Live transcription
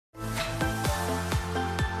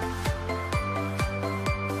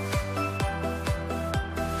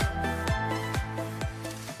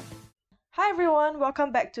everyone,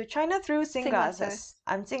 welcome back to China Through Sunglasses. Sunglasses.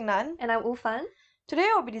 I'm Jingnan. And I'm Wu Fan. Today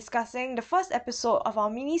we'll be discussing the first episode of our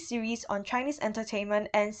mini-series on Chinese entertainment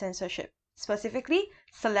and censorship, specifically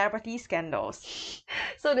celebrity scandals.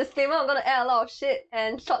 So disclaimer, I'm gonna add a lot of shit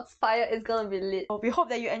and shots fired is gonna be lit. So we hope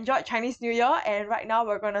that you enjoyed Chinese New Year, and right now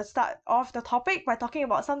we're going to start off the topic by talking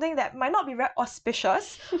about something that might not be very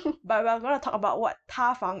auspicious, but we're going to talk about what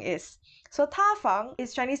tafang is. So tafang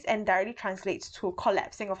is Chinese and directly translates to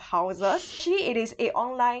collapsing of houses. Actually, it is a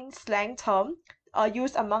online slang term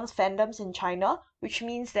used amongst fandoms in China, which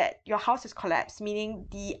means that your house is collapsed, meaning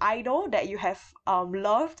the idol that you have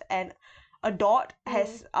loved and adored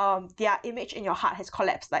has their image in your heart has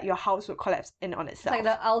collapsed, like your house would collapse in on itself. It's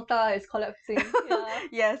like the altar is collapsing.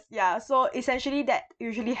 Yeah. So essentially that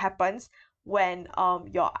usually happens when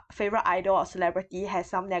your favorite idol or celebrity has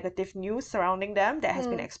some negative news surrounding them that has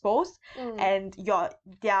been exposed, and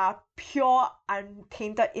their pure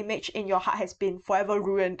untainted image in your heart has been forever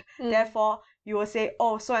ruined. Therefore you will say,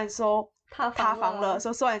 oh, so and so 塌房了,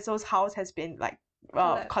 so and so's house has been like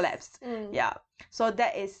collapsed. Yeah, so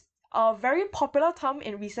that is a very popular term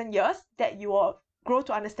in recent years that you will grow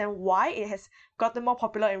to understand why it has gotten more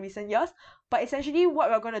popular in recent years. But essentially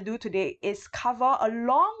what we're going to do today is cover a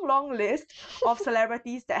long list of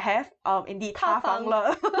celebrities that have indeed 塌房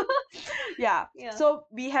了. Yeah. So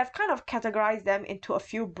we have kind of categorized them into a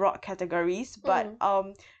few broad categories, but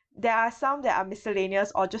there are some that are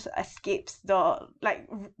miscellaneous or just escapes the like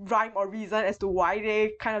rhyme or reason as to why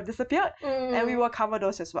they kind of disappeared, and we will cover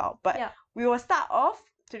those as well. But we will start off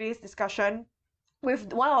today's discussion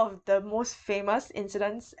with one of the most famous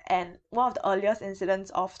incidents and one of the earliest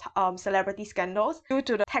incidents of celebrity scandals due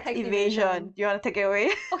to the tax evasion. Do you want to take it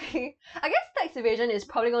away? Okay. I guess tax evasion is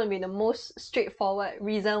probably going to be the most straightforward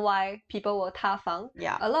reason why people will 塌房.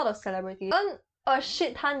 Yeah. A lot of celebrities earn a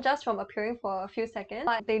shit ton just from appearing for a few seconds,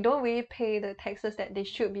 but they don't really pay the taxes that they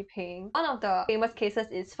should be paying. One of the famous cases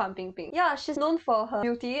is Fan Bingbing. Yeah, she's known for her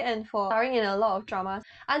beauty and for starring in a lot of dramas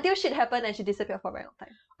until shit happened and she disappeared for a very long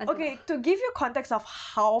time. Okay, to give you context of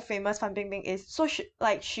how famous Fan Bingbing is, so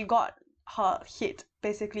she got her hit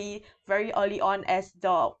basically very early on as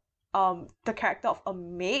the character of a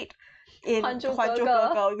maid in 还珠格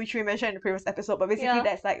格, which we mentioned in the previous episode, but basically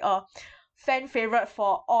that's like a fan favorite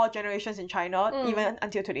for all generations in China, even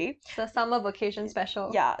until today. The summer vacation special.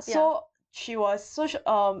 Yeah, so she was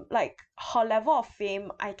like her level of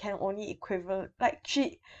fame, I can only equivalent like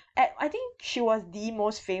I think she was the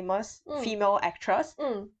most famous female actress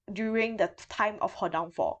during the time of her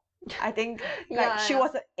downfall. I think she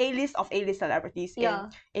was the A-list of A-list celebrities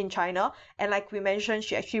in China, and like we mentioned,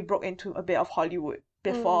 she actually broke into a bit of Hollywood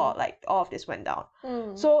before like all of this went down.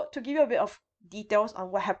 So to give you a bit of details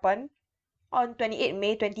on what happened, on 28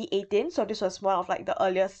 May 2018, so this was one of like the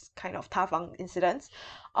earliest kind of 塌房 incidents,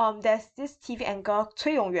 there's this TV anchor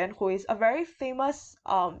Cui Yongyuan, who is a very famous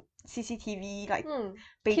CCTV like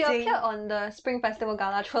Beijing. He appeared on the Spring Festival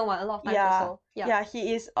Gala 春晚 a lot of times also. Yeah,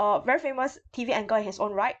 he is a very famous TV anchor in his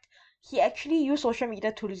own right. He actually used social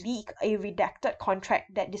media to leak a redacted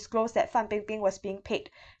contract that disclosed that Fan Bingbing was being paid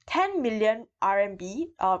 10 million RMB,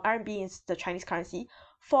 RMB is the Chinese currency,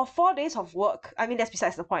 for 4 days of work. I mean, that's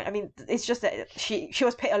besides the point. I mean, it's just that she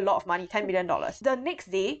was paid a lot of money, $10 million. The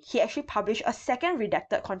next day, he actually published a second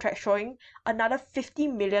redacted contract showing another 50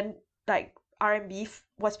 million like RMB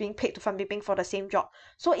was being paid to Fan Bingbing for the same job.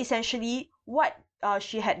 So essentially, what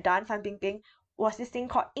she had done, Fan Bingbing, was this thing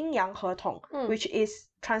called 阴阳合同, which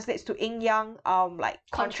translates to 阴阳like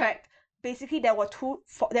contract. Basically, there were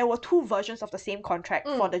two versions of the same contract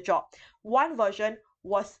for the job. One version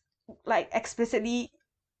was like explicitly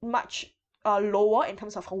much lower in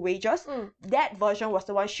terms of her wages. That version was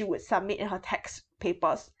the one she would submit in her tax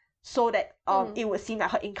papers, so that it would seem like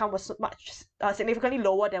her income was much significantly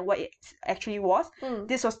lower than what it actually was.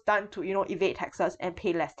 This was done to evade taxes and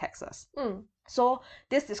pay less taxes. So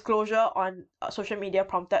this disclosure on social media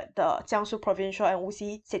prompted the Jiangsu Provincial and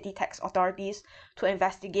Wuxi City Tax Authorities to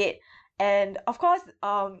investigate, and of course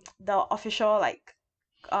the official like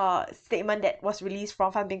statement that was released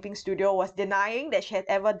from Fan Bingbing's studio was denying that she had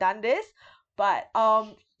ever done this, but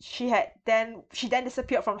she then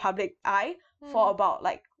disappeared from public eye for about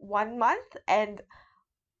like 1 month, and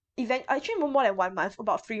actually more than 1 month,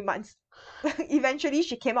 about 3 months. Eventually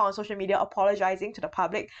she came out on social media apologizing to the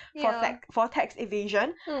public for tax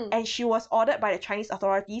evasion, and she was ordered by the Chinese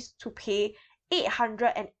authorities to pay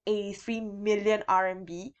 883 million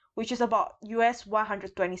RMB, which is about US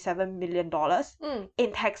 $127 million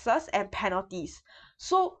in taxes and penalties.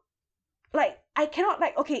 So like I cannot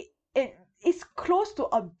like, okay, it's close to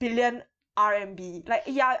 1 billion RMB. Like,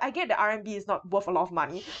 yeah, I get that RMB is not worth a lot of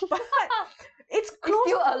money, but it's close.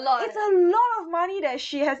 still a lot. It's a lot of money that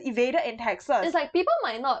she has evaded in taxes. It's like people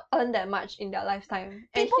might not earn that much in their lifetime,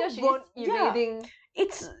 People and here she won't- is evading.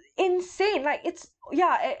 It's insane. Like, it's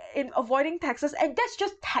in avoiding taxes, and that's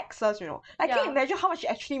just taxes, you know. Like, can you imagine how much she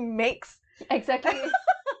actually makes? Exactly.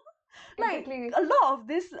 Like, Exactly. a lot of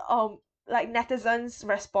this like netizens'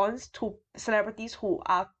 response to celebrities who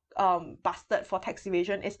are busted for tax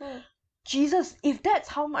evasion is, Jesus, if that's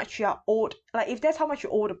how much you are owed, like if that's how much you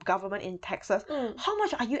owe the government in taxes, how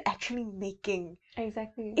much are you actually making?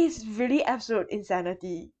 Exactly. It's really absolute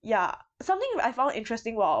insanity. Yeah. Something I found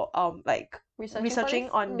interesting while like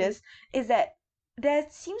researching on this is that there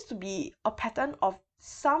seems to be a pattern of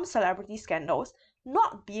some celebrity scandals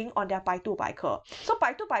not being on their Baidu Baike. So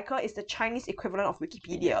Baidu Baike is the Chinese equivalent of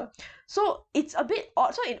Wikipedia. Yeah. So it's a bit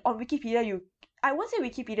odd. So on Wikipedia, I won't say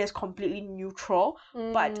Wikipedia is completely neutral,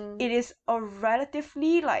 but it is a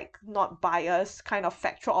relatively like not biased, kind of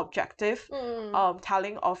factual, objective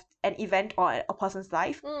telling of an event or a person's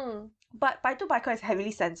life. But Baidu Baike is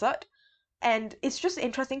heavily censored, and it's just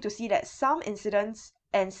interesting to see that some incidents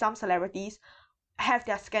and some celebrities have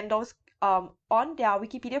their scandals on their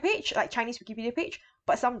Wikipedia page, like Chinese Wikipedia page,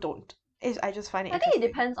 but some don't. I just find it I think interesting. it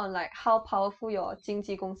depends on like how powerful your 经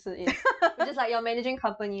纪公司 is, which is like your managing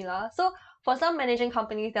company lah. So for some managing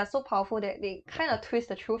companies, they're so powerful that they kind of twist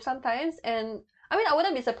the truth sometimes. And I mean, I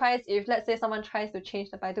wouldn't be surprised if, let's say, someone tries to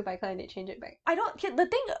change the Baidu Baike and they change it back. The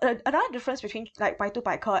thing, another difference between like Baidu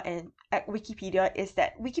Baike and Wikipedia is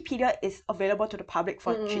that Wikipedia is available to the public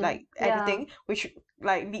for like editing, which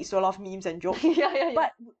like leads to a lot of memes and jokes.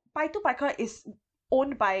 But Baidu Baike is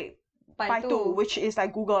owned by Baidu, which is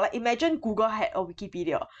like Google. Like, imagine Google had a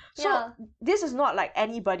Wikipedia. So this is not like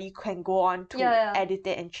anybody can go on to edit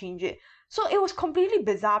it and change it. So it was completely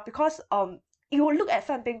bizarre because you will look at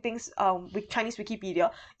Fan Bingbing's with Chinese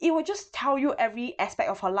Wikipedia, it will just tell you every aspect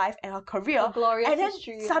of her life and her career, glorious and then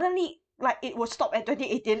history, suddenly like it will stop at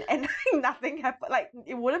 2018 and nothing happened. Like,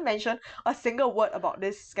 it wouldn't mention a single word about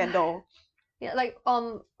this scandal. Yeah, like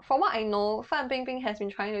from what I know, Fan Bingbing has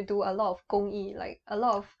been trying to do a lot of 公益, like a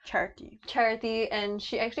lot of charity, and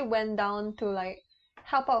she actually went down to like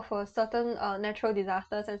help out for certain natural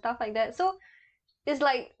disasters and stuff like that. So it's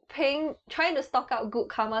like trying to stock up good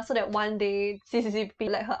karma so that one day CCCP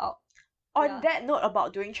let her out. On that note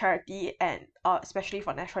about doing charity and especially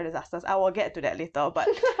for natural disasters, I will get to that later, but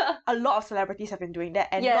a lot of celebrities have been doing that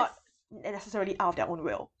and not necessarily out of their own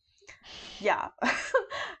will. Yeah.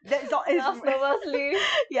 That's all. Nervously.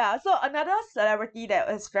 Yeah, so another celebrity that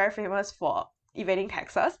is very famous for evading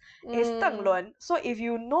taxes is Deng Lun. So if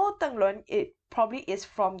you know Deng Lun, it probably is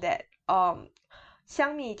from that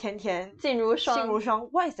香蜜甜甜静如霜.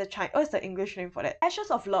 What is the English name for that? Ashes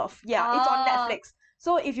of Love. Yeah, it's on Netflix.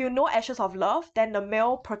 So if you know Ashes of Love, then the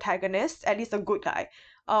male protagonist, at least the good guy,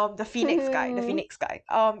 the Phoenix guy,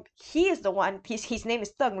 he is the one. His name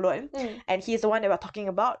is Deng Lun, and he is the one that we're talking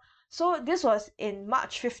about. So this was in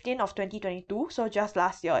March 15 of 2022, so just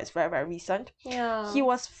last year. It's very, very recent. Yeah. He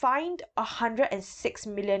was fined 106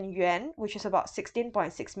 million yuan, which is about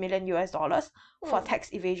 $16.6 million for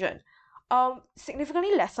tax evasion.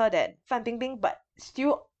 Significantly lesser than Fan Bingbing, but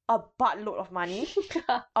still a buttload of money.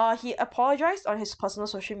 He apologized on his personal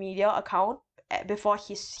social media account before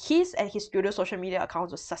his and his studio social media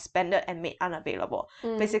accounts were suspended and made unavailable.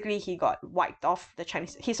 Basically, he got wiped off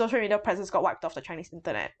his social media presence got wiped off the Chinese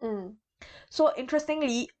internet. So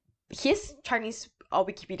interestingly, his Chinese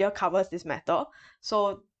Wikipedia covers this matter.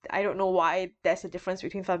 So I don't know why there's a difference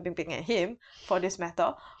between Fan Bingbing and him for this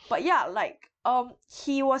matter. But yeah, like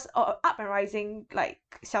he was up and rising like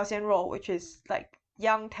小鲜肉, which is like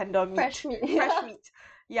young tender meat, fresh meat.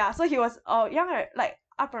 Yeah, so he was young, like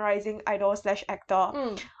up and rising idol /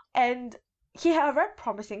 actor, and he had a very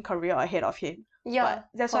promising career ahead of him. But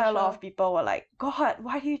that's why a lot of people were like, God,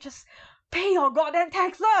 why do you just pay your goddamn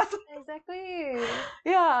taxes? Exactly.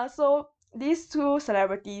 Yeah, so these two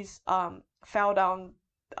celebrities fell down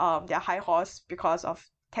their high horse because of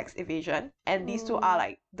tax evasion, and these two are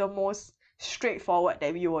like the most straightforward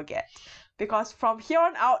that we will get, because from here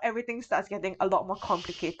on out everything starts getting a lot more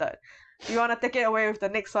complicated. You want to take it away with the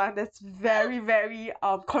next one that's very, very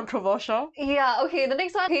controversial? Yeah, okay, the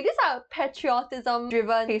next one. Okay, these are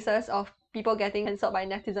patriotism-driven cases of people getting cancelled by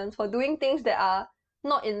netizens for doing things that are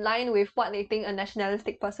not in line with what they think a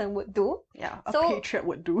nationalistic person would do. Yeah, a patriot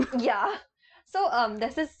would do. Yeah. So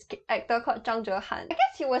there's this actor called Zhang Zhehan. I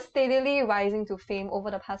guess he was steadily rising to fame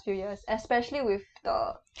over the past few years, especially with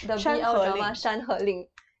the BL drama Shan He Ling.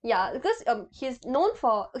 Yeah, because he's known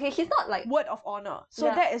for, okay, he's not like Word of Honor. So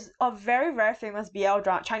that is a very, very famous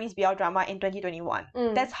Chinese BL drama in 2021.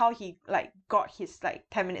 That's how he like got his like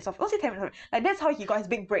 10 minutes of, not say 10 minutes, like that's how he got his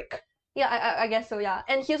big break. Yeah, I guess so, yeah.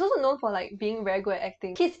 And he's also known for like being very good at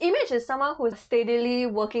acting. His image is someone who's steadily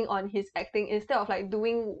working on his acting instead of like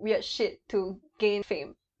doing weird shit to gain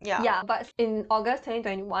fame. Yeah. Yeah, but in August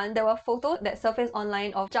 2021, there were photos that surfaced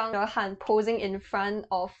online of Zhang Rehan posing in front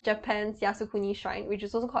of Japan's Yasukuni Shrine, which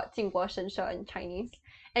is also called Jingguo Shenshe in Chinese.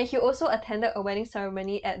 And he also attended a wedding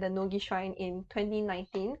ceremony at the Nogi Shrine in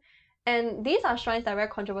 2019. And these are shrines that are very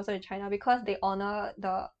controversial in China because they honor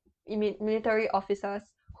the military officers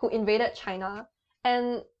who invaded China.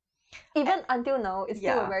 And even until now, it's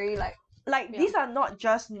still a very these are not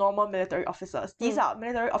just normal military officers. These are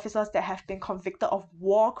military officers that have been convicted of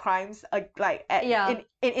war crimes in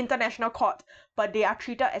international court, but they are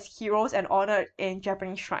treated as heroes and honored in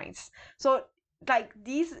Japanese shrines. So like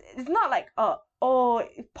these, it's not like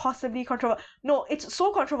possibly controversial. No, it's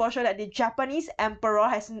so controversial that the Japanese emperor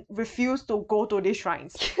has refused to go to these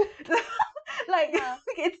shrines.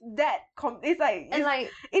 It's that it's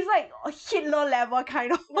like a Hitler level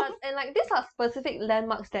kind of. Yeah, and like these are specific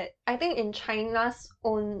landmarks that I think in China's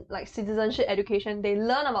own like citizenship education they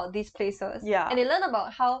learn about these places. Yeah. And they learn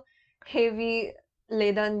about how heavy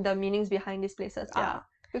laden the meanings behind these places are.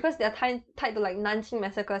 Because they're tied to like Nanjing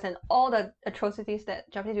massacres and all the atrocities that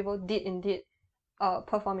Japanese people did indeed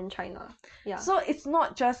perform in China. Yeah. So it's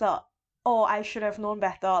not just I should have known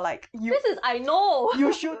better. Like this is I know.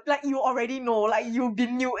 You should you already know. Like you've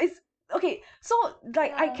been new. It's okay. So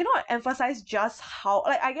I cannot emphasize just how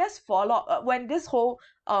I guess for a lot when this whole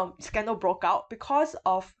scandal broke out because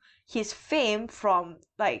of his fame from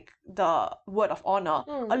like the word of honor,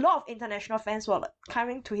 a lot of international fans were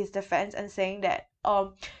coming to his defense and saying that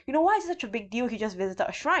why is it such a big deal? He just visited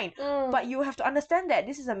a shrine. But you have to understand that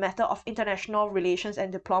this is a matter of international relations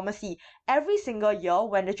and diplomacy. Every single year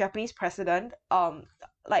when the Japanese president prime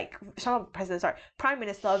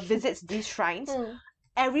minister visits these shrines,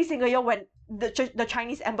 every single year when the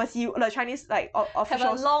Chinese embassy, the Chinese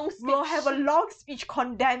officials will have a long speech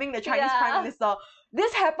condemning the Chinese prime minister.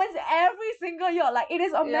 This happens every single year. Like it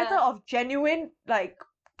is a matter of genuine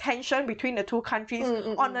tension between the two countries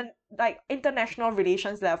on an international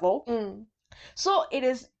relations level. So it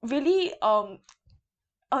is really a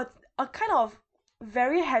kind of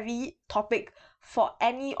very heavy topic for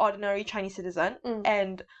any ordinary Chinese citizen,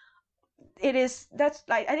 and I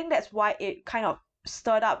think that's why it kind of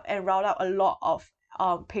stirred up and riled up a lot of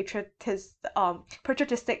patriotic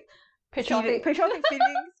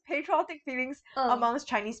feelings amongst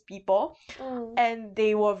Chinese people, and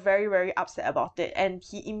they were very, very upset about it, and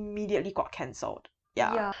he immediately got cancelled.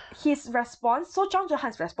 His response, so Zhang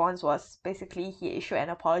Zhehan's response was basically he issued an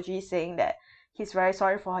apology saying that he's very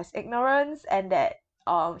sorry for his ignorance and that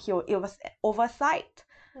it was oversight.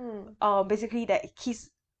 Basically that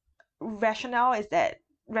his rationale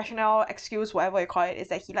excuse, whatever you call it, is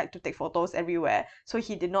that he liked to take photos everywhere, so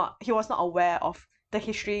he was not aware of the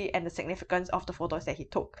history and the significance of the photos that he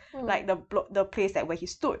took, like the place where he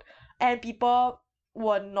stood, and people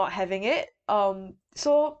were not having it.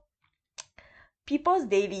 So People's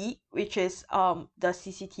Daily, which is the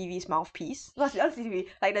CCTV's mouthpiece, not CCTV,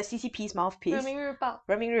 like the CCP's mouthpiece, 人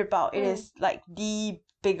民日报, it is like the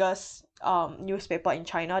biggest newspaper in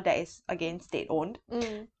China that is again state-owned.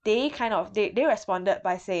 They responded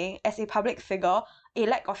by saying, as a public figure, a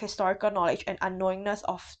lack of historical knowledge and unknowingness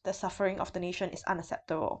of the suffering of the nation is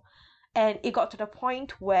unacceptable. And it got to the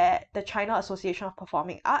point where the China Association of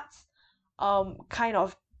Performing Arts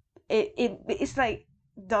it's like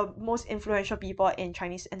the most influential people in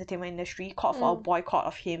Chinese entertainment industry called for a boycott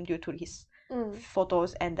of him due to his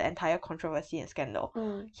photos and the entire controversy and scandal.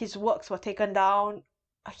 His works were taken down,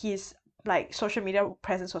 his social media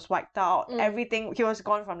presence was wiped out, everything, he was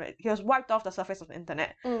wiped off the surface of the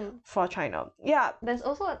internet for China. There's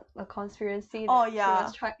also a conspiracy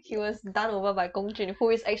that he was done over by Gong Jun, who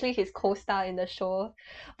is actually his co-star in the show.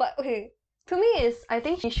 But okay, to me I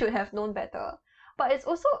think he should have known better, but it's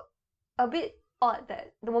also a bit odd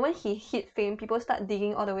that the moment he hit fame, people start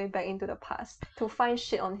digging all the way back into the past to find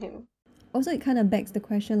shit on him. Also, it kind of begs the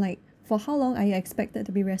question, for how long are you expected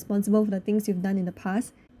to be responsible for the things you've done in the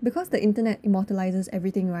past? Because the internet immortalizes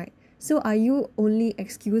everything, right? So are you only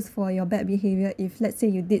excused for your bad behavior if, let's say,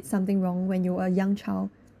 you did something wrong when you were a young child?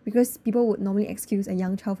 Because people would normally excuse a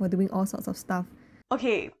young child for doing all sorts of stuff.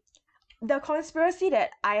 Okay, the conspiracy that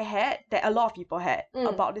I had, that a lot of people had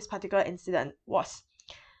about this particular incident was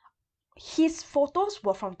his photos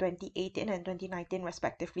were from 2018 and 2019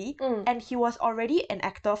 respectively, and he was already an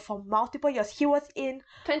actor for multiple years. He was in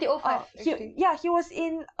 2005 he was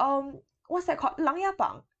in what's that called? 琅琊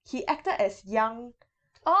榜. He acted as young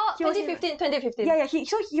Oh, He was in- 2015. Yeah,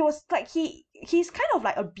 he was like he's kind of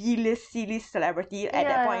like a B-list, C-list celebrity at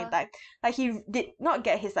that point in time. Like he did not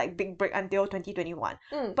get his like big break until 2021.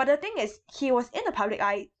 But the thing is, he was in the public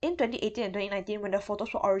eye in 2018 and 2019 when the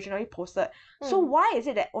photos were originally posted. So why is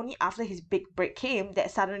it that only after his big break came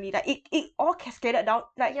that suddenly like it all cascaded down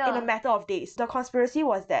like in a matter of days? The conspiracy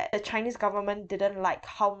was that the Chinese government didn't like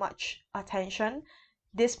how much attention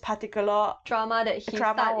this particular drama that he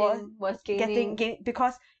was getting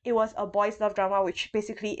because it was a boys love drama, which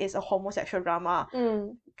basically is a homosexual drama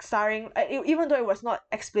starring even though it was not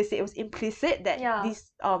explicit, it was implicit that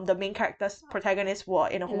these the main characters protagonists were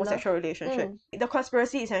in a homosexual relationship. The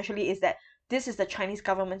conspiracy essentially is that this is the Chinese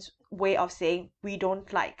government's way of saying we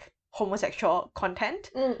don't like homosexual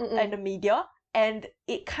content in the media, and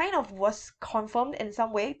it kind of was confirmed in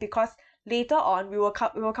some way because later on, we will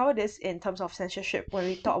cover this in terms of censorship when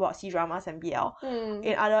we talk about C-dramas and BL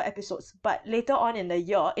in other episodes. But later on in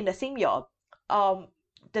the same year,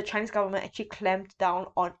 the Chinese government actually clamped down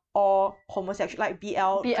on all homosexual like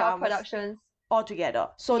BL dramas productions altogether.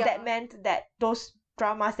 So that meant that those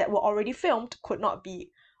dramas that were already filmed could not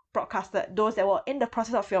be broadcasted. Those that were in the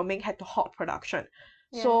process of filming had to halt production.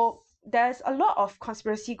 Yes. So there's a lot of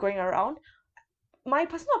conspiracy going around. My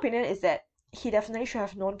personal opinion is that he definitely should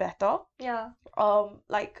have known better. Yeah.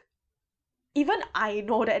 Like, even I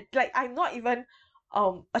know that, like, I'm not even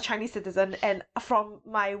a Chinese citizen, and from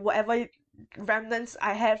my whatever remnants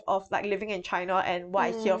I have of like living in China and what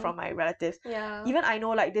I hear from my relatives, even I know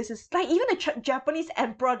like this is like even the Japanese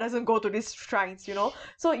emperor doesn't go to these shrines, you know.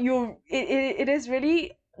 So it is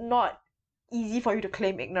really not easy for you to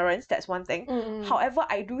claim ignorance. That's one thing. However,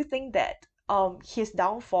 I do think that his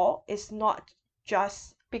downfall is not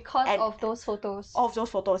just because of those photos.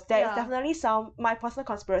 There is definitely my personal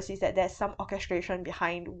conspiracy is that there's some orchestration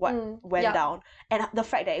behind what went down, and the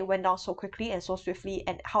fact that it went down so quickly and so swiftly,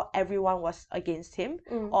 and how everyone was against him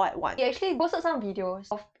all at once. He actually posted some videos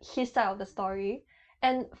of his side of the story,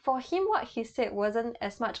 and for him what he said wasn't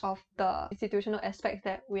as much of the institutional aspects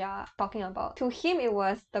that we are talking about. To him it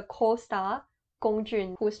was the co-star Gong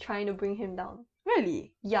Jun who's trying to bring him down.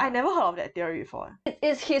 Really? Yeah. I never heard of that theory before.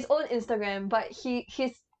 It's his own Instagram, but he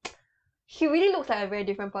really looks like a very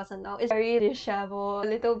different person now. It's very disheveled, a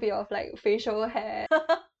little bit of like facial hair.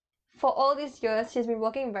 For all these years, he's been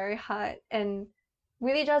working very hard and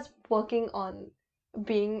really just working on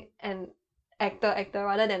being an actor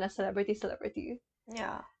rather than a celebrity.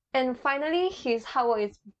 Yeah. And finally, his hard work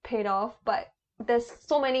is paid off, but there's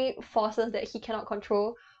so many forces that he cannot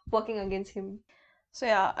control working against him. So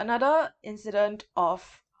yeah, another incident of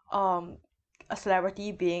a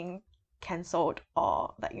celebrity being cancelled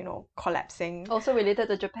or like, you know, collapsing. Also related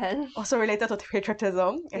to Japan. Also related to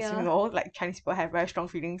patriotism, as you know, like Chinese people have very strong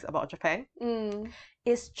feelings about Japan.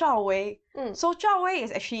 Is Zhao Wei. So Zhao Wei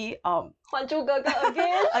is actually 还珠格格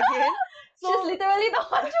again. So, she's literally the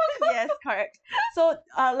还珠格格. Yes, correct. So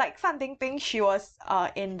like Fan Bingbing, she was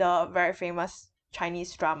in the very famous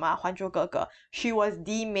Chinese drama 还珠格格. She was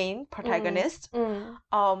the main protagonist.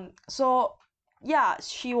 So yeah,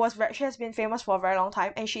 she has been famous for a very long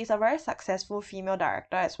time, and she's a very successful female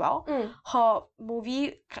director as well. Her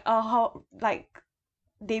movie, her like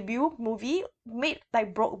debut movie made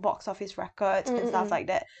like broke box office records and stuff like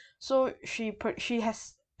that. So she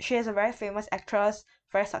has a very famous actress,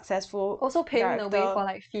 very successful, also paving the way for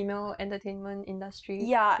like female entertainment industry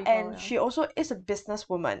people, she also is a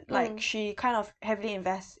businesswoman. Like she kind of heavily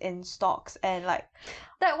invests in stocks, and like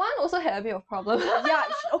that one also had a bit of problem.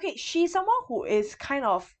 She's someone who is kind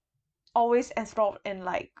of always enthralled in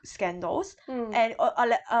like scandals, and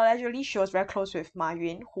allegedly she was very close with Ma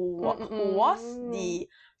Yun, who was the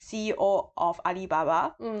CEO of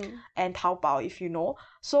Alibaba and Taobao, if you know.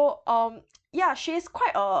 So she's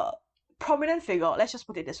quite a prominent figure, let's just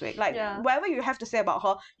put it this way. Like whatever you have to say about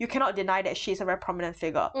her, you cannot deny that she's a very prominent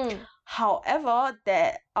figure. However,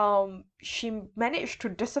 that she managed to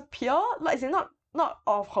disappear, like not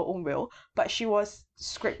of her own will, but she was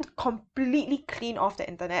scraped completely clean off the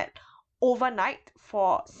internet overnight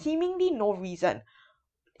for seemingly no reason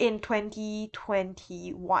in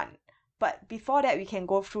 2021. But before that, we can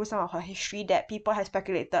go through some of her history that people have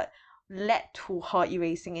speculated led to her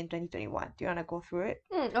erasing in 2021. Do you want to go through it?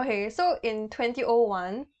 Okay, so in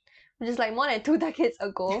 2001, which is like more than 2 decades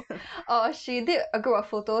ago, she did a group of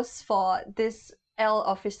photos for this Elle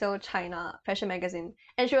Official China fashion magazine,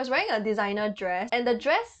 and she was wearing a designer dress, and the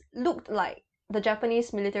dress looked like the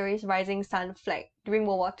Japanese military's rising sun flag during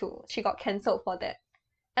World War II. She got cancelled for that.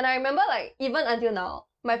 And I remember like even until now,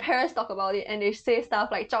 my parents talk about it and they say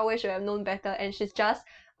stuff like Zhao Wei should have known better and she's just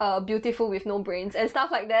beautiful with no brains and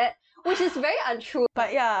stuff like that, which is very untrue.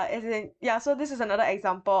 But yeah, so this is another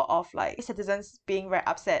example of like citizens being very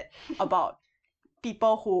upset about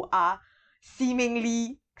people who are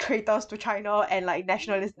seemingly traitors to China and like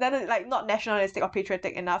not nationalistic or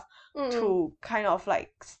patriotic enough to kind of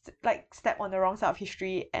like step on the wrong side of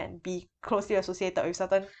history and be closely associated with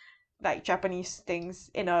certain like Japanese things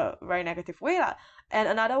in a very negative way lah. And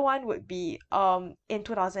another one would be in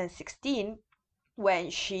 2016 when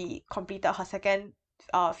she completed her second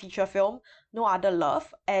feature film, No Other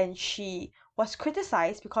Love, and she was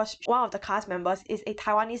criticized because one of the cast members is a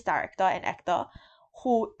Taiwanese director and actor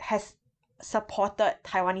who has supported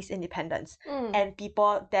Taiwanese independence, and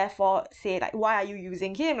people therefore say like, why are you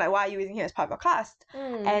using him? Like, why are you using him as part of your cast?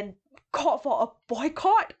 And called for a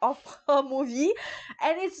boycott of her movie,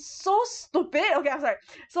 and it's so stupid. Okay, I'm sorry.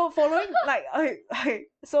 So following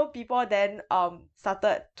so people then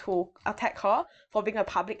started to attack her for being a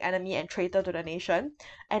public enemy and traitor to the nation,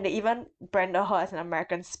 and they even branded her as an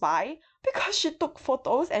American spy because she took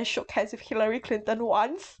photos and shook hands with Hillary Clinton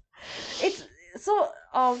once. It's so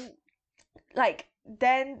like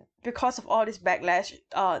then because of all this backlash,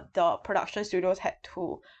 the production studios had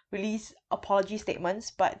to release apology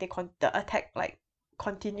statements, but the attack like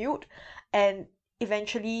continued, and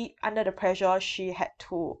eventually under the pressure she had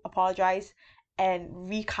to apologize and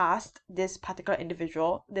recast this particular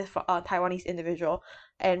individual, this Taiwanese individual,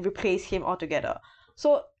 and replace him altogether.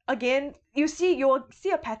 So again, you will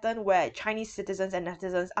see a pattern where Chinese citizens and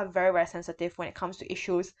netizens are very, very sensitive when it comes to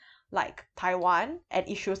issues like Taiwan and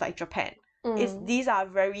issues like Japan. These are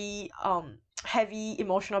very heavy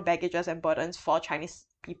emotional baggages and burdens for Chinese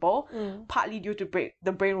people, partly due to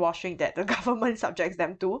the brainwashing that the government subjects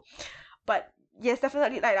them to. But yes,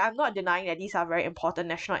 definitely, like I'm not denying that these are very important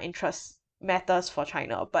national interest matters for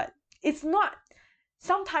China, but it's not.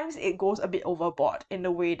 Sometimes it goes a bit overboard in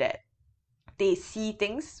the way that they see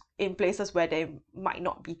things in places where they might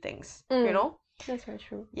not be things. You know? That's very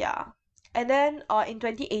true. Yeah. And then in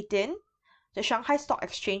 2018, the Shanghai Stock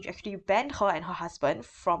Exchange actually banned her and her husband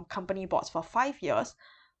from company boards for 5 years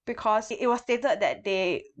because it was stated that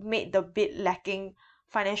they made the bid lacking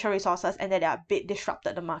financial resources and that their bid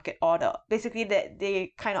disrupted the market order. Basically, that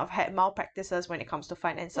they kind of had malpractices when it comes to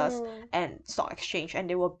finances and stock exchange, and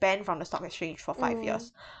they were banned from the stock exchange for 5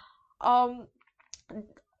 years.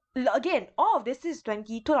 Again, all of this is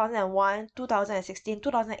 2001, 2016,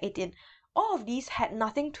 2018. All of these had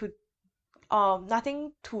nothing to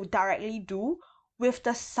directly do with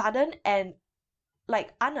the sudden and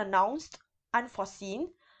like unannounced, unforeseen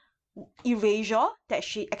erasure that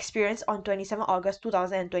she experienced on 27 August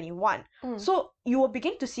 2021. So you will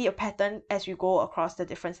begin to see a pattern as we go across the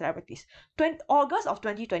different celebrities. August of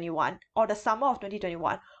 2021 or the summer of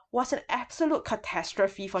 2021 was an absolute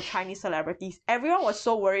catastrophe for Chinese celebrities. Everyone was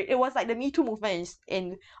so worried. It was like the Me Too movement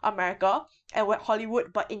in America and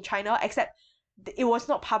Hollywood, but in China, except it was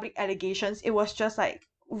not public allegations. It was just like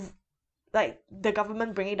the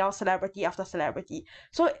government bringing down celebrity after celebrity.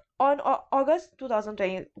 So on August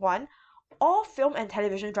 2021, all film and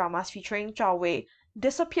television dramas featuring Zhao Wei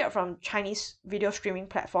disappeared from Chinese video streaming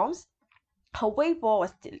platforms. Her Weibo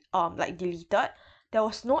was deleted. There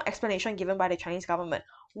was no explanation given by the Chinese government.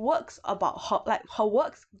 Works about her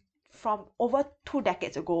works from over 2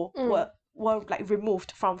 decades ago were like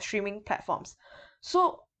removed from streaming platforms.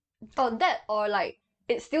 So that or like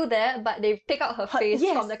it's still there, but they take out her face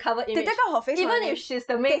from the cover image. They take out her face even if she's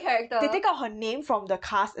the main character. They take out her name from the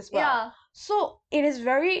cast as well. Yeah. So it is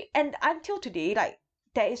and until today, like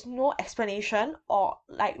there is no explanation or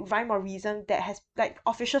like rhyme or reason that has like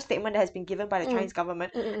official statement that has been given by the Chinese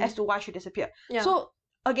government as to why she disappeared. Yeah. So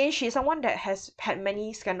again, she's someone that has had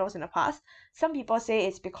many scandals in the past. Some people say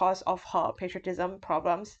it's because of her patriotism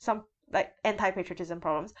problems. Some like anti-patriotism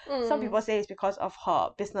problems. Some people say it's because of her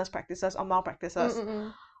business practices or malpractices.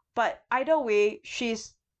 But either way,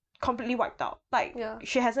 she's completely wiped out. Like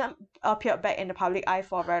she hasn't appeared back in the public eye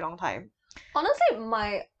for a very long time. Honestly,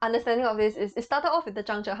 my understanding of this is it started off with the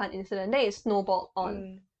Zhang Zhehan incident, then it snowballed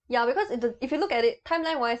on. Yeah, because if you look at it,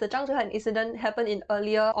 timeline-wise, the Zhang Zhehan incident happened in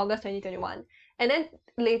earlier August 2021. And then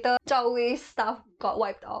later, Zhao Wei's stuff got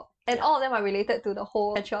wiped out. And all of them are related to the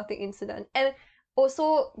whole patriotic incident. And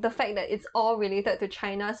also the fact that it's all related to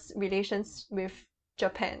China's relations with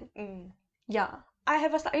Japan. Yeah. I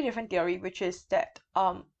have a slightly different theory, which is that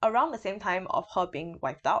around the same time of her being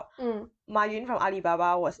wiped out, Ma Yun from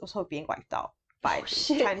Alibaba was also being wiped out by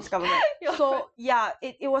the Chinese government. So yeah,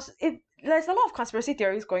 there's a lot of conspiracy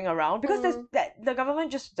theories going around because the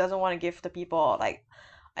government just doesn't want to give the people like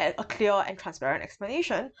a clear and transparent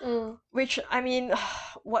explanation, which I mean,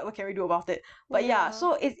 what can we do about it? But yeah,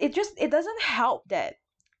 so it doesn't help that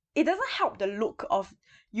it doesn't help the look of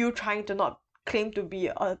you trying to not claim to be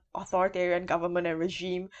an authoritarian government and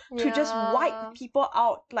regime to just wipe people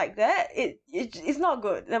out like that. It's not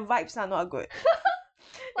good. The vibes are not good.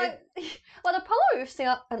 Like, well, the problem with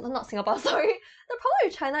not Singapore, sorry. The problem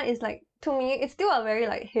with China is like, to me, it's still a very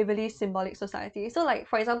like heavily symbolic society. So like,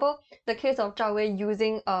 for example, the case of Zhao Wei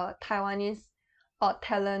using a Taiwanese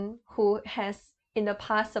talent who has in the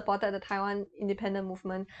past supported the Taiwan independent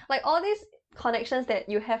movement. Like all these connections that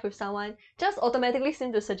you have with someone just automatically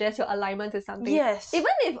seem to suggest your alignment to something. Yes.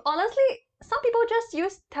 Even if honestly, some people just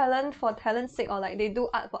use talent for talent's sake, or like they do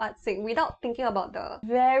art for art's sake without thinking about the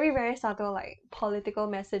very, very subtle like political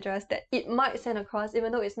messages that it might send across,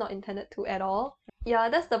 even though it's not intended to at all. Yeah,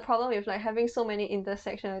 that's the problem with like having so many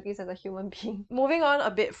intersectionalities as a human being. Moving on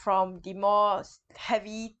a bit from the more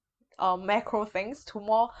heavy macro things to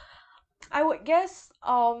more, I would guess,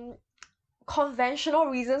 conventional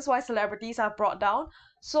reasons why celebrities are brought down.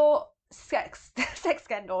 So sex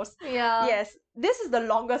scandals. Yeah. Yes, this is the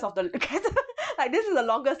longest of the like this is the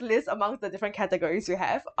longest list amongst the different categories we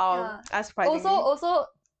have. As surprisingly. Also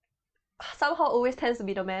somehow always tends to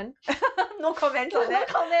be the man. No comments on that.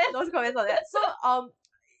 No comments on that. So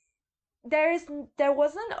there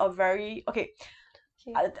wasn't a very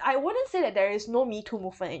I wouldn't say that there is no Me Too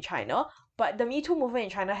movement in China, but the Me Too movement in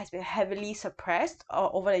China has been heavily suppressed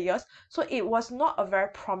over the years. So it was not a very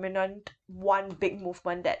prominent one big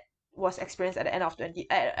movement that was experienced at the end of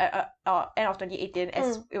 2018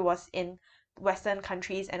 as it was in Western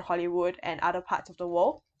countries and Hollywood and other parts of the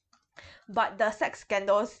world. But the sex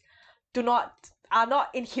scandals are not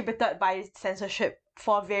inhibited by censorship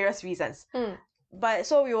for various reasons. But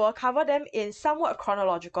so we will cover them in somewhat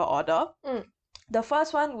chronological order. The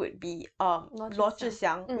first one would be Luo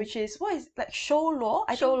Zhixiang, which is like Shou Luo.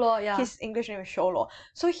 Shou Luo, yeah. His English name is Shou Luo.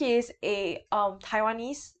 So he is a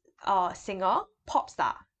Taiwanese singer, pop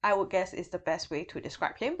star, I would guess is the best way to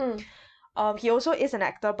describe him. He also is an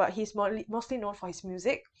actor, but he's mostly known for his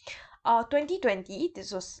music. 2020,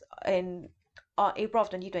 this was in April of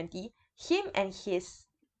 2020, him and his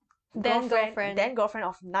girlfriend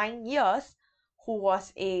of 9 years, who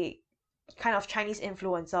was a kind of Chinese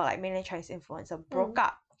influencer, like mainland Chinese influencer, broke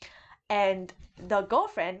up. And the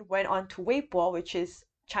girlfriend went on to Weibo, which is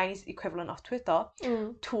Chinese equivalent of Twitter,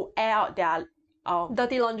 to air out their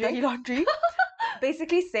dirty laundry.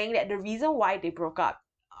 Basically saying that the reason why they broke up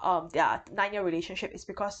their 9-year relationship is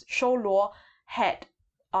because Shou Luo had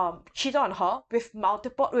cheated on her with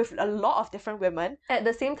a lot of different women at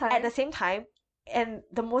the same time. And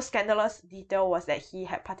the most scandalous detail was that he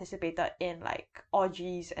had participated in like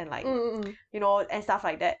orgies and like you know, and stuff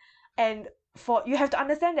like that. And you have to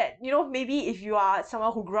understand that, you know, maybe if you are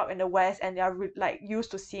someone who grew up in the West and they are like used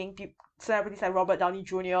to seeing celebrities like Robert Downey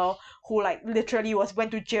Jr., who like literally went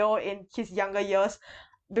to jail in his younger years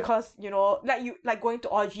because, you know, like going to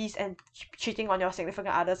orgies and cheating on your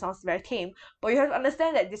significant other sounds very tame. But you have to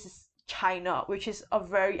understand that this is China, which is a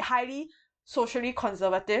very highly socially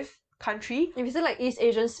conservative country. If you say like East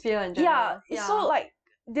Asian sphere in general. Yeah. So like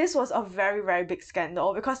this was a very, very big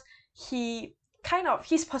scandal because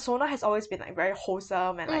his persona has always been like very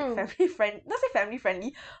wholesome and like family friendly. Not say family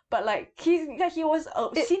friendly, but like he was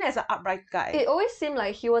seen as an upright guy. It always seemed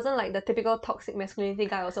like he wasn't like the typical toxic masculinity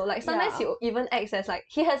guy also. Like sometimes he even acts as like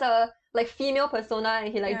he has a like female persona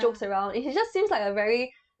and he like jokes around. He just seems like a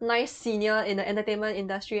very nice senior in the entertainment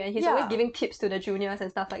industry, and he's always giving tips to the juniors and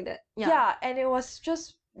stuff like that. Yeah, and it was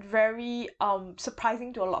just very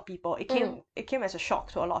surprising to a lot of people. It came as a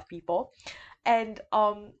shock to a lot of people. And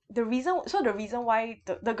the reason why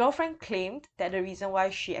the girlfriend claimed that the reason why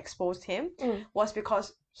she exposed him was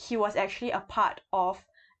because he was actually a part of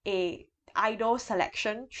a idol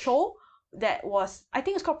selection show that was, I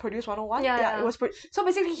think it's called Produce 101. It was so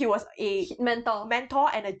basically he was a mentor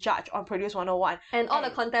and a judge on Produce 101, and all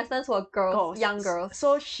the contestants were young girls.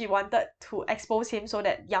 So she wanted to expose him so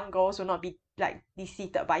that young girls will not be like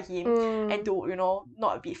deceived by him and to, you know,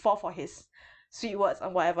 not fall for his sweet words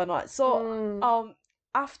and whatever not. So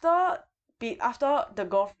after the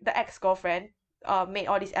ex-girlfriend made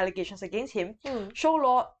all these allegations against him, Shou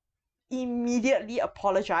Luo immediately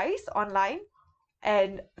apologized online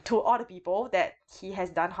and to all the people that he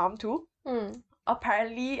has done harm to.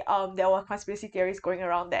 Apparently there were conspiracy theories going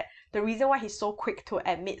around that the reason why he's so quick to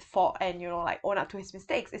admit fault and, you know, like own up to his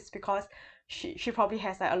mistakes is because she probably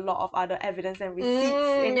has like a lot of other evidence and receipts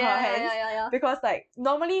in her hands. Because like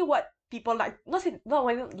normally what people like, not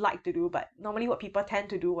only like to do, but normally what people tend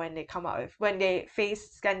to do when they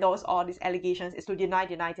face scandals or these allegations is to deny.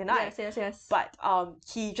 Yes. But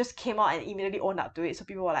he just came out and immediately owned up to it, so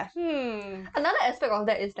people were like, Another aspect of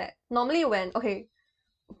that is that normally when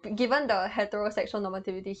given the heterosexual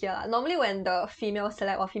normativity here, normally when the female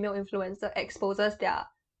celeb or female influencer exposes their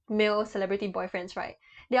male celebrity boyfriends, right,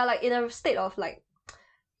 they are like in a state of like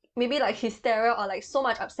maybe like hysteria or like so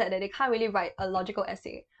much upset that they can't really write a logical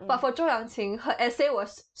essay. But for Zhou Yangqing, her essay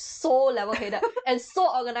was so level-headed and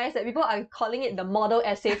so organized that people are calling it the model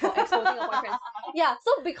essay for exposing your boyfriends. Yeah,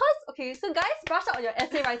 so guys, brush up on your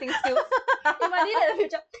essay writing skills. You might need it in the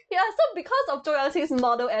future. Yeah, so because of Zhou Yangqing's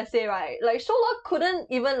model essay, right, like Shoulo couldn't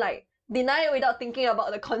even like deny it without thinking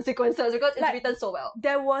about the consequences because it's written so well.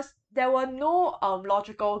 There were no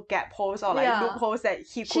logical gap holes or like loopholes that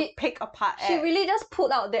he could pick apart. She really just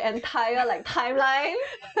put out the entire like timeline.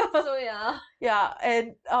 So yeah. Yeah,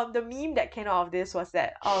 and the meme that came out of this was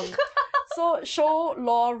that so Shou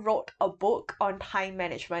Law wrote a book on time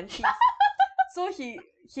management. So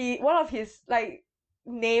he one of his like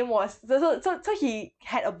name was so he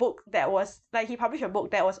had a book that was like he published a book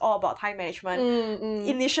that was all about time management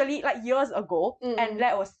initially like years ago, and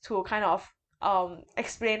that was to kind of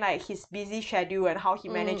explain like his busy schedule and how he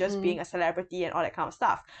manages being a celebrity and all that kind of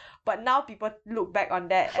stuff. But now people look back on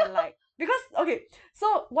that and like because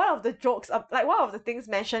so one of the jokes like one of the things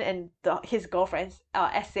mentioned in his girlfriend's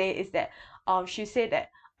essay is that she said that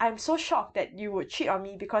I'm so shocked that you would cheat on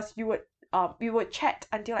me because we would chat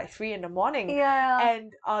until like 3 in the morning. Yeah.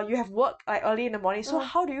 And you have work like early in the morning. So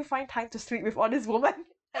how do you find time to sleep with all this woman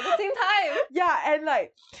at the same time? Yeah, and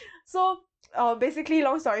like so basically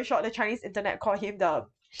long story short, the Chinese internet called him the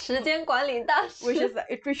时间管理大师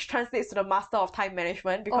which translates to the master of time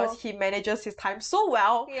management because he manages his time so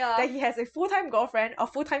well that he has a full-time girlfriend, a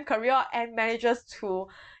full-time career, and manages to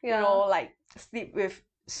you know like sleep with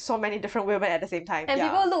so many different women at the same time. And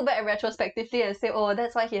people look back retrospectively and say, oh,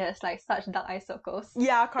 that's why he has like such dark eye circles.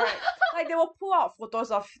 Yeah, correct. Like they will pull out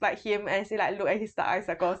photos of like him and say like, look at his dark eye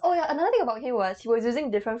circles. Oh yeah, another thing about him was he was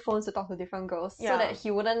using different phones to talk to different girls so that he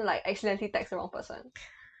wouldn't like accidentally text the wrong person.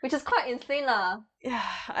 Which is quite insane lah. Yeah,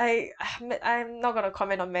 I'm not gonna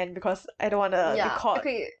comment on men because I don't wanna be caught.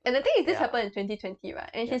 Okay, and the thing is this happened in 2020, right?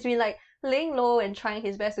 And he's been like laying low and trying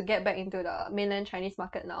his best to get back into the mainland Chinese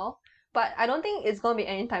market now. But I don't think it's gonna be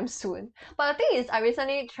anytime soon. But the thing is, I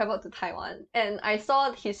recently traveled to Taiwan and I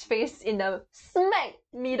saw his face in the smack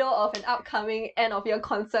middle of an upcoming end of year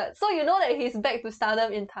concert. So you know that he's back to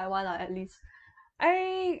stardom in Taiwan at least.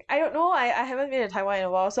 I don't know. I haven't been to Taiwan in a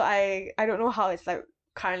while, so I don't know how it's like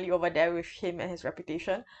currently over there with him and his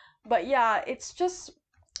reputation. But yeah, it's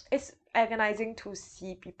agonizing to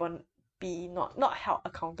see people be not held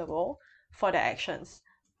accountable for their actions.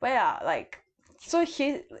 But yeah, like so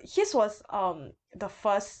his was the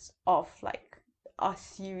first of like a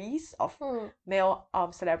series of male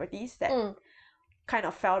celebrities that kind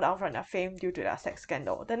of fell down from their fame due to their sex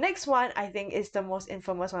scandal. The next one I think is the most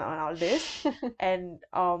infamous one on our list and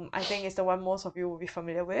I think it's the one most of you will be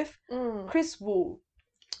familiar with. Chris Wu.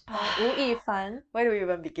 Wu Fan. Where do we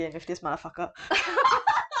even begin with this motherfucker?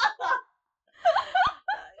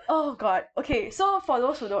 Oh god. Okay, so for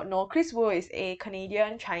those who don't know, Chris Wu is a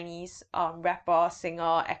Canadian Chinese rapper,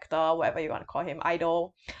 singer, actor, whatever you want to call him,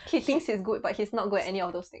 idol. He thinks he's good, but he's not good at any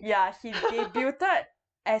of those things. Yeah, he debuted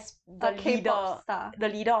as the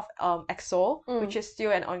leader of EXO, which is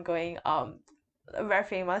still an ongoing very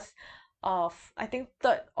famous I think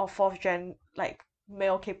 3rd or 4th gen like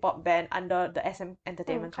male K-pop band under the SM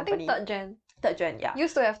Entertainment Company. I think 3rd gen. 3rd gen, yeah.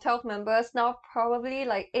 Used to have 12 members, now probably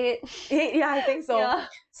like 8. 8, yeah, I think so. Yeah.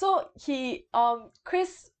 So he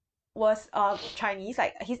Chris was Chinese,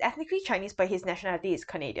 like he's ethnically Chinese but his nationality is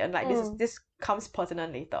Canadian. Like this comes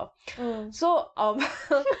pertinent later. So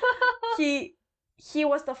he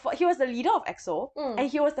was the leader of EXO and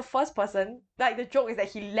he was the first person, like the joke is that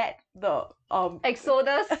he led the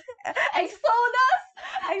Exodus. Exodus!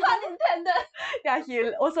 Pun intended. Yeah,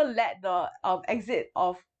 he also led the exit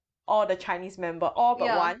of all the Chinese members, all but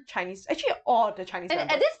one Chinese, actually all the Chinese members.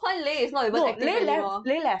 And at this point, Lei is not even active anymore.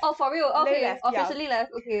 Lei left. Oh, for real? Okay, left, officially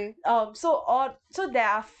left. Okay. So there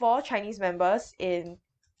are 4 Chinese members in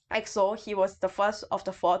EXO. He was the first of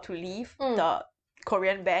the 4 to leave the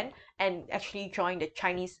Korean band and actually join the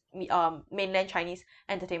Chinese mainland Chinese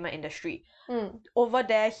entertainment industry. Over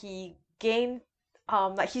there he gained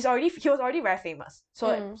like he was already very famous.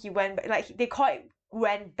 So he went back, like they call it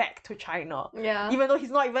went back to China. Yeah. Even though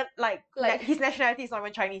he's not even like his nationality is not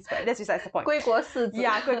even Chinese, but that's besides the point. 归国世子.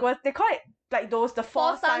 Yeah, 归国. They call it like those the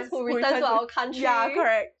 4 sons who returned to our country. Yeah,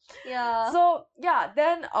 correct. Yeah. So yeah,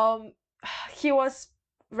 then he was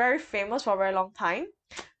very famous for a very long time.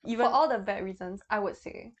 Even for all the bad reasons, I would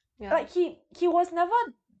say. Yeah. Like he was never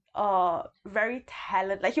very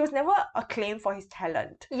talented. Like he was never acclaimed for his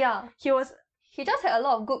talent. Yeah. He was he just had a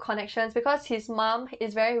lot of good connections because his mom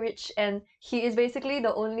is very rich and he is basically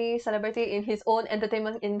the only celebrity in his own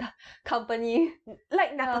entertainment company.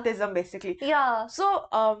 Like nepotism, basically. Yeah. So,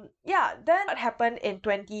 yeah, then what happened in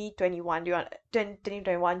 2021,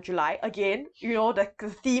 2021 July, again, you know, the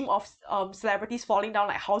theme of celebrities falling down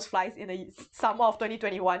like houseflies in the summer of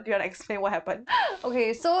 2021. Do you want to explain what happened?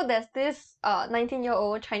 Okay, so there's this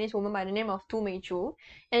 19-year-old Chinese woman by the name of Tu Meizhu,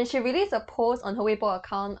 and she released a post on her Weibo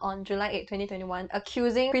account on July 8, 2021,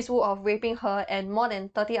 accusing Chris Wu of raping her and more than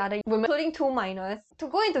 30 other women, including 2 minors. To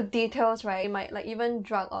go into details, right, it might like even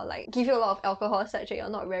drug or like give you a lot of alcohol such that you're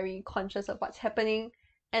not very conscious of what's happening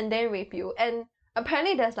and then rape you. And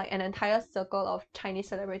apparently there's like an entire circle of Chinese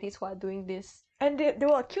celebrities who are doing this. And they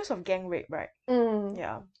were accused of gang rape, right?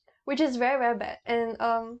 Yeah. Which is very, very bad. And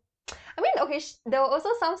I mean, okay, there were also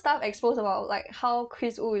some stuff exposed about like how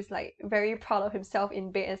Chris Wu is like very proud of himself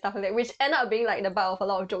in bed and stuff like that, which ended up being like the butt of a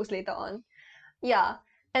lot of jokes later on. Yeah.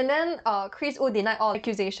 And then Chris Wu denied all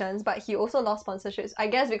accusations, but he also lost sponsorships. I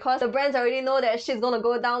guess because the brands already know that shit's gonna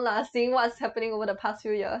go down seeing what's happening over the past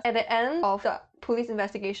few years. At the end of the police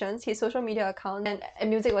investigations, his social media account and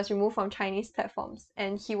music was removed from Chinese platforms,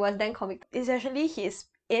 and he was then convicted. Essentially, he's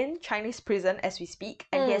in Chinese prison as we speak,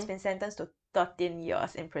 and he has been sentenced to 13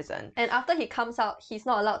 years in prison. And after he comes out, he's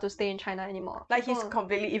not allowed to stay in China anymore. Like, he's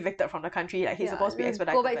completely evicted from the country. Like, he's supposed to be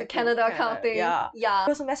expedited go back to Canada kind of thing. Yeah. Yeah. It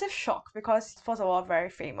was a massive shock because, first of all, very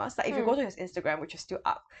famous. Like, if you go to his Instagram, which is still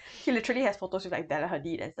up, he literally has photos with, like, Bella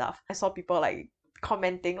Hadid and stuff. I saw people, like,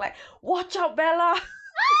 commenting, like, watch out, Bella!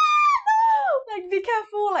 Like, be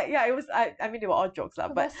careful. Like, yeah, it was, I mean, they were all jokes,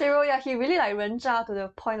 but Cyril, yeah, he really, like, 人渣 to the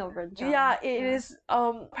point of 人渣. Yeah, it is,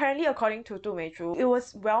 apparently, according to Tu Meizhu, it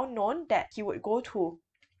was well known that he would go to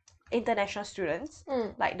international students,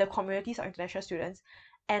 like the communities of international students,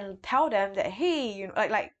 and tell them that, hey, you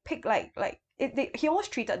know, he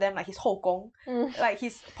almost treated them like his 后宫, like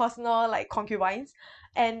his personal, like, concubines,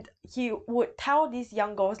 and he would tell these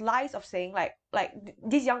young girls lies of saying, like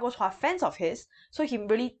these young girls who are fans of his, so he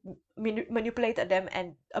really manipulated them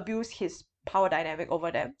and abused his power dynamic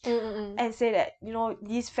over them, and say that, you know,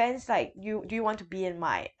 these fans, like, do you want to be in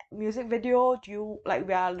my music video? Do you, like,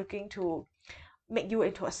 we are looking to make you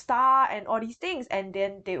into a star and all these things. And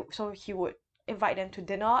then he would invite them to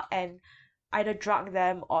dinner and either drug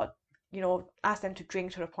them or, you know, ask them to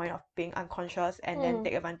drink to the point of being unconscious and then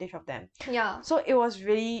take advantage of them. Yeah. So it was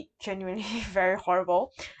really genuinely very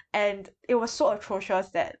horrible, and it was so atrocious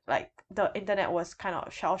that, like, the internet was kind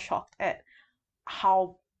of shell-shocked at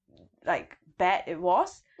how, like, bad it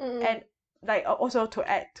was. And, like, also to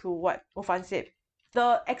add to what Wu Fan said,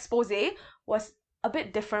 the expose was a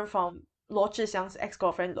bit different from Luo Zhixiang's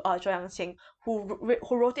ex-girlfriend, Zhou Yangqing,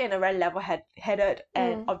 who wrote it in a very level-headed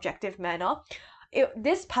and objective manner.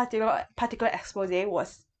 This particular expose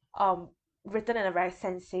was written in a very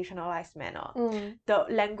sensationalized manner. The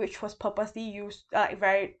language was purposely used,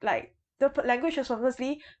 the language was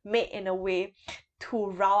purposely made in a way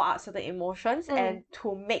to rile out certain emotions and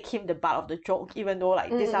to make him the butt of the joke, even though,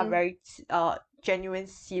 like, these are very genuine,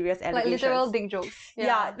 serious allegations. Like literal big jokes.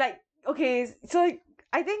 Yeah, like, okay, so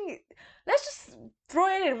I think let's just throw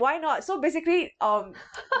it in. Why not? So basically,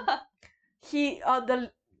 he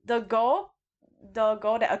the girl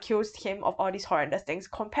that accused him of all these horrendous things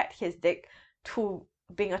compared his dick to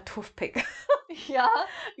being a toothpick.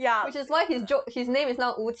 Yeah. Which is why his name is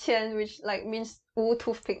now Wu Qian, which, like, means Wu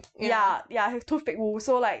toothpick. Yeah, his toothpick Wu.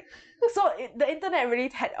 So, like, the internet really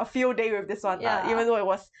had a field day with this one, even though it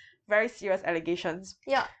was very serious allegations.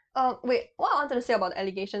 Yeah. Wait, what I wanted to say about the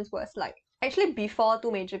allegations was, like, actually before Tu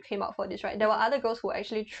Meizhu came out for this, right, there were other girls who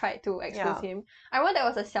actually tried to expose him. I remember there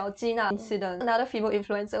was a Xiao Jina incident, another female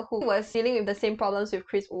influencer who was dealing with the same problems with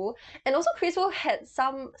Chris Wu. And also Chris Wu had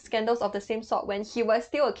some scandals of the same sort when he was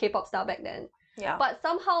still a K-pop star back then. Yeah. But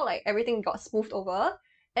somehow, like, everything got smoothed over.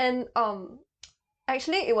 And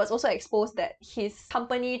actually it was also exposed that his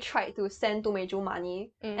company tried to send Tu Meizhu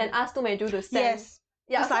money and asked Tu Meizhu to send...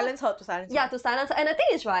 To silence her. Yeah, to silence her. And the thing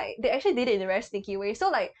is, right, they actually did it in a very sneaky way. So,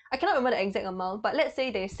 like, I cannot remember the exact amount, but let's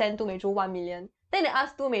say they sent Tu Meizhu 1 million. Then they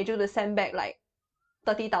asked Tu Meizhu to send back, like,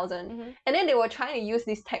 30,000. And then they were trying to use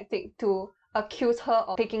this tactic to accuse her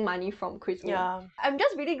of taking money from Chris Wu. Yeah. I'm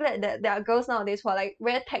just really glad that there are girls nowadays who are, like,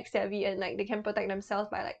 very tech savvy and, like, they can protect themselves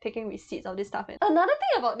by, like, taking receipts of this stuff. And another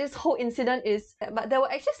thing about this whole incident is, but there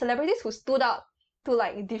were actually celebrities who stood up to,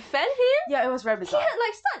 like, defend him. Yeah, it was very bizarre. He had,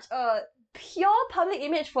 like, such a pure public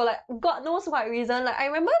image for, like, God knows what reason. Like, I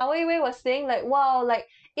remember Wei Wei was saying, like, wow, like,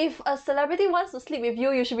 if a celebrity wants to sleep with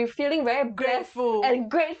you, you should be feeling very grateful and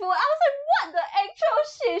grateful. I was like, what the actual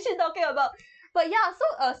shit is she talking about? But yeah,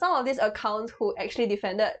 so some of these accounts who actually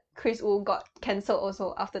defended Chris Wu got cancelled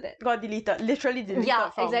also after that. Got deleted, literally deleted Yeah,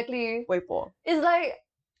 from exactly. Weibo. It's like,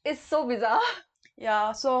 it's so bizarre.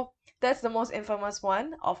 Yeah, so that's the most infamous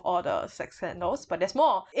one of all the sex scandals, but there's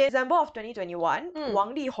more. In December of 2021,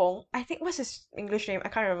 Wang Lihong, I think what's his English name? I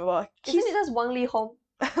can't remember. Isn't it just Wang Lihong?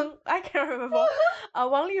 I can't remember.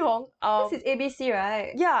 Wang Lihong. This is ABC,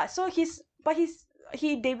 right? Yeah, so he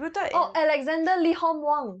debuted in Alexander Lihong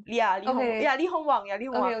Wang. Li Hong, Okay. Li Hong Wang, Li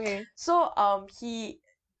Hong Wang. Okay. So he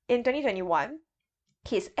in 2021,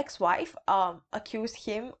 his ex-wife accused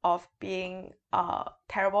him of being a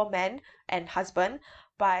terrible man and husband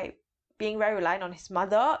by being very reliant on his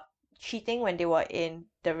mother, cheating when they were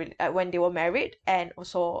when they were married, and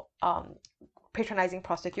also patronizing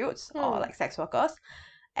prostitutes or like sex workers,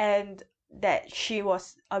 and that she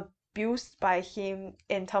was abused by him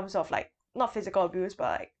in terms of like not physical abuse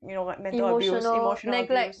but like, you know, like mental abuse, emotional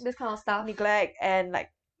neglect, abuse, this kind of stuff. neglect, and like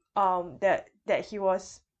that he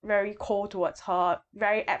was very cold towards her,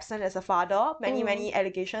 very absent as a father, many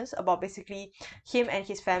allegations about basically him and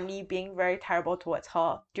his family being very terrible towards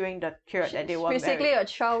her during the period that they were basically married. a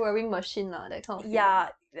child rearing machine lah, that kind of thing. Yeah,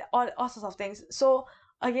 all sorts of things. So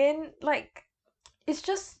again, like, it's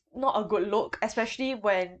just not a good look, especially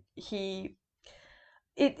when I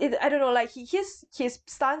don't know, like his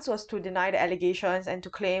stance was to deny the allegations and to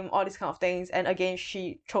claim all these kind of things, and again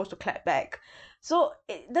she chose to clap back. So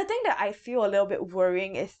the thing that I feel a little bit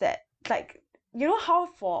worrying is that, like, you know how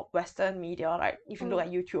for Western media, like if you look at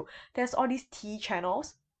YouTube, there's all these tea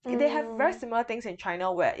channels. They have very similar things in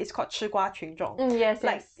China where it's called 吃瓜群众. Yes,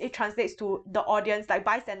 like it translates to the audience, like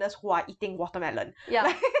bystanders who are eating watermelon. Yeah.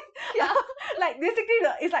 Like, yeah. Like basically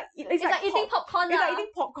it's like eating popcorn. It's like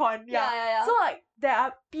eating popcorn. Yeah. So like there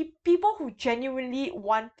are people who genuinely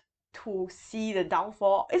want to see the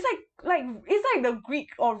downfall. It's like the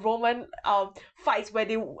Greek or Roman fights where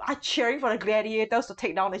they are cheering for the gladiators to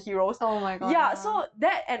take down the heroes. Oh my god. Yeah, so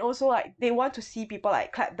that, and also like they want to see people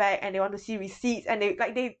like clap back, and they want to see receipts, and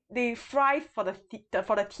they thrive for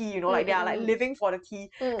the tea, you know, like they are like living for the tea.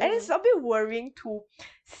 And it's a bit worrying to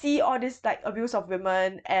see all this like abuse of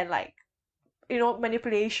women and like, you know,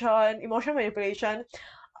 manipulation, emotional manipulation,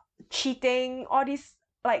 cheating, all these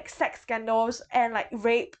like sex scandals and like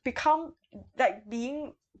rape become like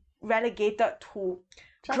being relegated to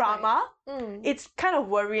just drama. Like, it's kind of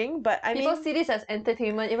worrying, but I people mean, see this as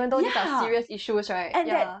entertainment, even though these are serious issues, right? And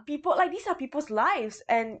that people, like, these are people's lives,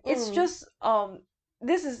 and it's just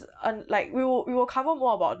this is like we will cover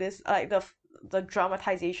more about this, like the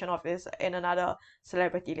dramatization of this in another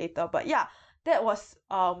celebrity later. But yeah, that was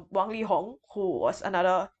Wang Lihong, who was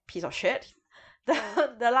another piece of shit.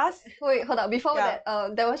 The last wait, hold up, before that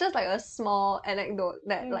there was just like a small anecdote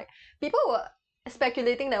that like people were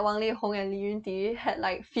speculating that Wang Lihong and Li Yunti had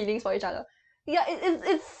like feelings for each other. Yeah,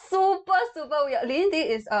 it's super weird. Li Yunti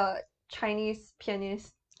is a Chinese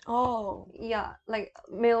pianist. Oh. Yeah, like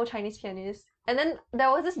male Chinese pianist. And then there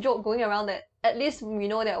was this joke going around that at least we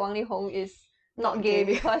know that Wang Lihong is not gay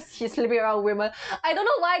because he's sleeping around women. I don't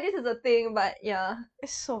know why this is a thing, but yeah.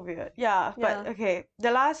 It's so weird. Yeah, but okay.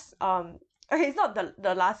 The last okay, it's not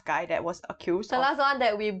the last guy that was accused. The last one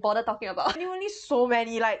that we bother talking about. Genuinely so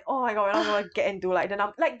many, like, oh my god, we're not gonna get into like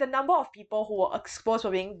the number of people who were exposed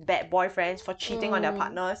for being bad boyfriends, for cheating on their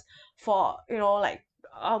partners, for, you know, like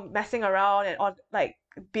messing around and on like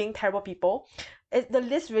being terrible people. The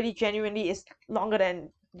list really genuinely is longer than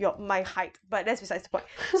my height, but that's besides the point.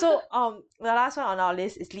 So the last one on our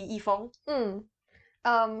list is Li Yifeng.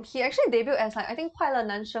 He actually debuted as like I think 快乐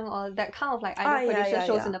男生 or that kind of like idol prediction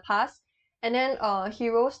shows in the past. And then he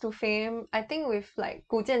rose to fame, I think, with like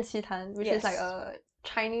古剑奇谭, which is like a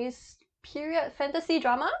Chinese period fantasy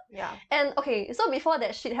drama. Yeah. And okay, so before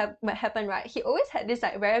that shit happened, right, he always had this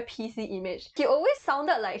like very PC image. He always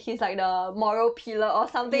sounded like he's like the moral pillar or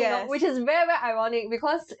something, you know, which is very ironic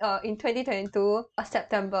because in 2022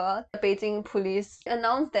 September, the Beijing police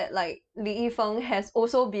announced that like Li Yifeng has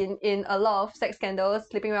also been in a lot of sex scandals,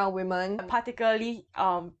 sleeping around women, particularly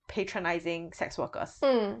patronizing sex workers.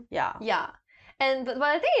 Yeah. And but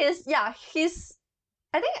the thing is,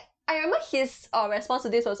 I remember his response to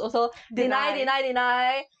this was also deny.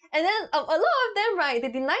 And then a lot of them, right, they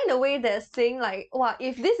deny in a way that's saying like, wow,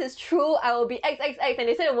 if this is true, I will be XXX, and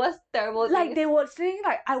they said it was terrible things. Like they were saying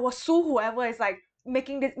like, I will sue whoever is like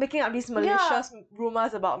making up these malicious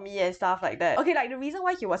rumors about me and stuff like that. Okay, like the reason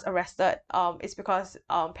why he was arrested is because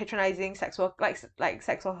patronizing sex work like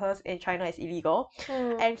sex workers in China is illegal.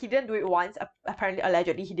 And he didn't do it once. Apparently,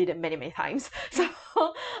 allegedly, he did it many times. So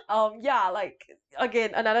like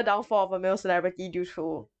again, another downfall of a male celebrity due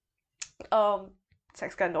to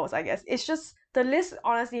sex scandals, I guess. It's just the list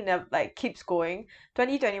honestly never like keeps going.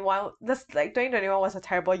 2021 was a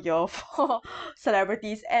terrible year for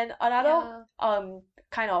celebrities. And another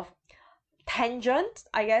kind of tangent,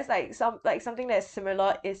 I guess, something that's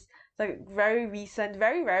similar is the very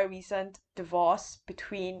very recent divorce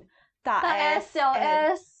between 大 S 小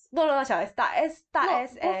and S. no 小 S 大 S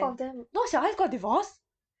Both and of them. no 小 S got divorced.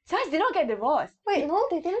 小 S did not get divorced. Wait, no,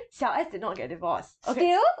 they didn't. 小 S did not get divorced. Okay.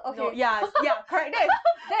 Still? Okay. No, yeah, correct.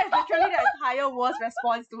 That is literally the entire worst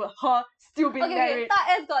response to her still being married. Da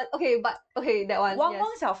S got that one. Wang yes.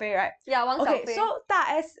 Wang Xiaofei, right? Yeah, Wang Okay, Xiaofei. so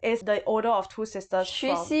Da S is the older of two sisters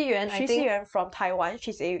Xu from Xiyuan, I Xu think. Xiyuan from Taiwan.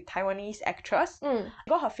 She's a Taiwanese actress.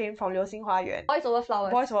 Got her fame from 流星花园. Boys Over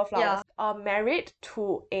Flowers. Boys Over Flowers. Yeah. Married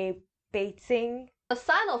to a Beijing... The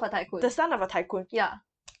son of a tycoon. The son of a tycoon. Yeah.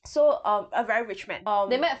 So, a very rich man.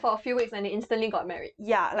 They met for a few weeks and they instantly got married.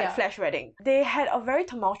 Yeah, flash wedding. They had a very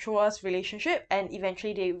tumultuous relationship and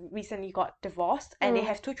eventually they recently got divorced and they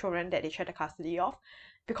have two children that they share the custody of.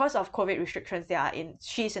 Because of COVID restrictions,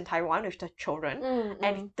 she's in Taiwan with the children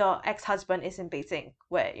and the ex-husband is in Beijing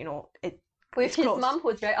where, you know, with his close. mom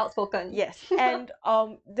who's very outspoken. Yes. And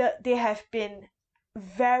they have been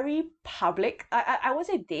very public. I would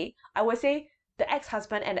say I would say the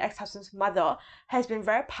ex-husband and the ex-husband's mother has been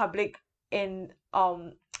very public in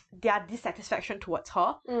their dissatisfaction towards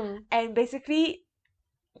her and basically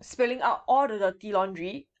spilling out all the dirty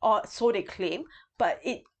laundry, or so they claim, but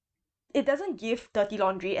it doesn't give dirty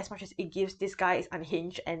laundry as much as it gives this guy is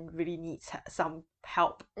unhinged and really needs some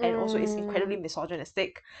help and also is incredibly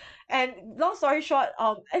misogynistic. And long story short,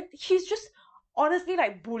 he's just honestly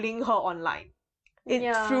like bullying her online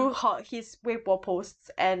through his Weibo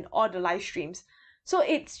posts and all the live streams. So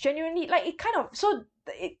it's genuinely like it kind of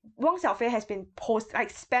Wang Xiaofei has been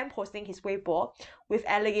spam posting his Weibo with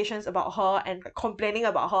allegations about her and complaining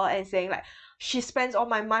about her and saying like she spends all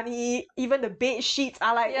my money, even the bed sheets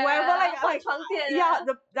are like whatever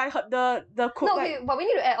the cook. No, okay, but we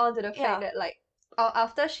need to add on to the fact that like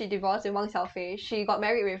after she divorced with Wang Xiaofei, she got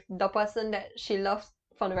married with the person that she loved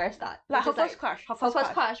from the very start. Like her first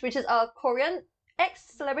crush, which is a Korean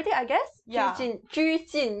ex-celebrity, I guess. Yeah. Zhu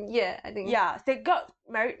Jinye, I think. Yeah, they got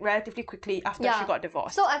married relatively quickly after she got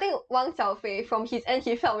divorced. So I think Wang Xiaofei, from his end,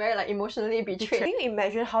 he felt very like emotionally betrayed. Can you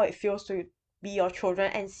imagine how it feels to be your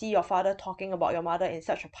children and see your father talking about your mother in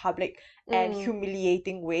such a public and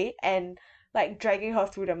humiliating way and like dragging her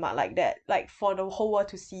through the mud like that, like for the whole world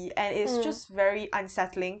to see? And it's just very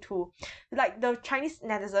unsettling to, like, the Chinese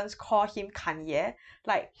netizens call him Kanye,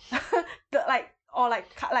 like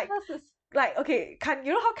okay,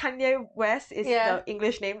 you know how Kanye West is the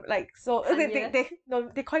English name, like, so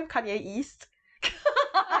they call him Kanye East.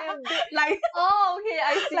 Like, oh, okay,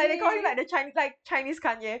 I see. Like they call him like the Chinese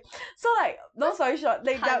Kanye. So like, long story short,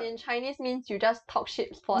 like Kanye in Chinese means you just talk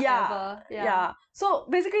shit forever. Yeah. So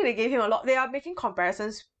basically, they gave him a lot. They are making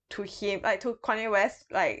comparisons to him, like to Kanye West,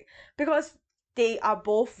 like, because they are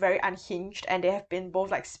both very unhinged and they have been both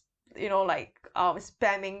like, you know, like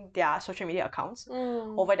spamming their social media accounts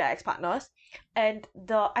over their ex-partners. And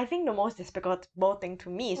I think the most despicable thing to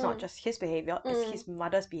me is not just his behavior, it's his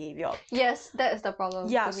mother's behavior. Yes, that is the problem.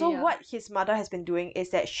 Yeah, so what his mother has been doing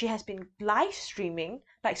is that she has been live streaming,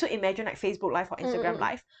 like, so imagine like Facebook Live or Instagram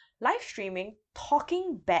live streaming,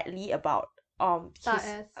 talking badly about her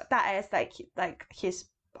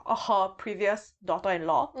previous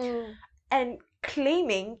daughter-in-law, and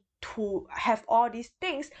claiming to have all these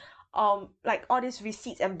things, like all these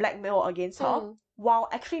receipts and blackmail against her, while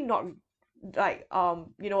actually not like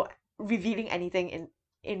revealing anything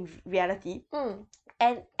in reality.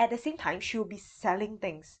 And at the same time, she will be selling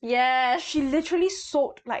things. Yes. She literally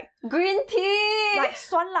sold like green tea, like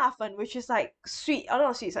酸辣粉, which is like sweet,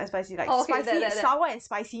 not sweet and spicy, like spicy, sour and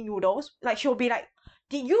spicy noodles. Like, she'll be like,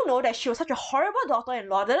 did you know that she was such a horrible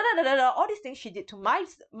daughter-in-law? All these things she did to my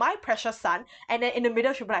precious son. And then in the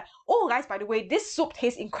middle, she'll be like, oh guys, by the way, this soup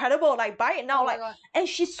tastes incredible. Like, buy it now. And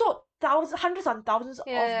she sold hundreds and thousands of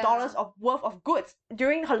dollars of worth of goods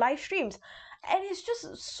during her live streams. And it's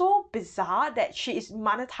just so bizarre that she is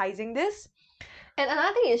monetizing this. And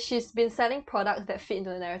another thing is she's been selling products that fit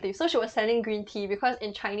into the narrative. So she was selling green tea because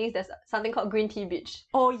in Chinese there's something called green tea bitch.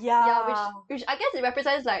 Oh yeah. Yeah, which I guess it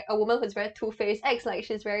represents like a woman who's very two-faced, acts like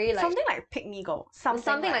she's very like something like pick me girl.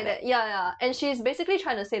 Something like that. Yeah. And she's basically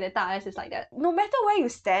trying to say that Da S is like that. No matter where you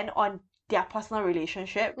stand on their personal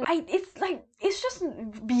relationship, it's just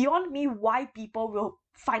beyond me why people will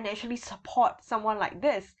financially support someone like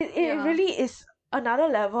this. It really is another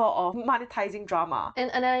level of monetizing drama.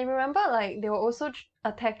 And I remember like they were also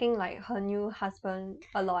attacking like her new husband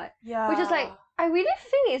a lot. Yeah. Which is like, I really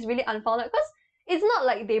think it's really unfounded because it's not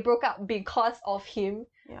like they broke up because of him,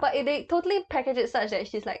 Yeah. but they totally package it such that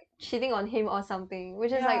she's like cheating on him or something,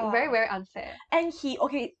 which is like very, Yeah. very unfair. And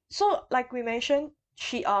okay, so like we mentioned,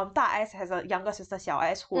 she 大 S has a younger sister 小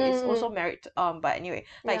S who is also married but anyway,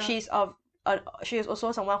 like Yeah. she is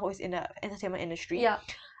also someone who is in the entertainment industry. Yeah.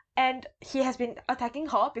 And he has been attacking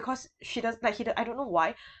her because she does like I don't know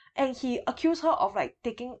why, and he accused her of like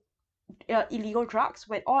taking illegal drugs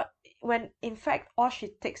when in fact all she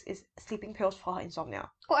takes is sleeping pills for her insomnia.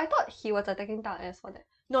 Oh, I thought he was attacking 大 S for that.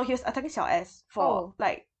 No, he was attacking 小 S for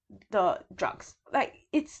like the drugs. Like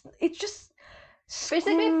it's just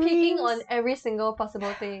basically picking on screams. every single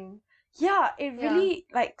possible thing. Yeah, it really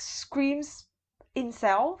like screams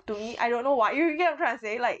incel to me. I don't know why. You get what I'm trying to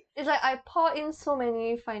say? Like It's like I pour in so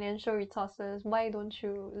many financial resources. Why don't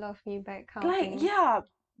you love me back? Kind of thing. yeah,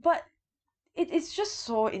 but it's just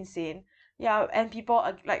so insane. Yeah, and people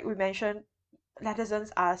are, like we mentioned, netizens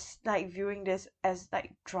are like viewing this as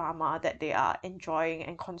like drama that they are enjoying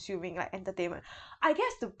and consuming like entertainment. I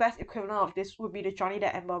guess the best equivalent of this would be the Johnny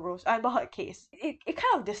Depp Amber Heard case. It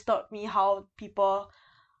kind of disturbed me how people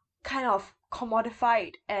kind of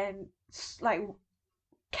commodified and like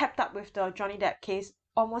kept up with the Johnny Depp case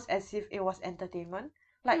almost as if it was entertainment.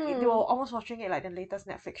 Like they were almost watching it like the latest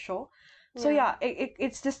Netflix show. So yeah,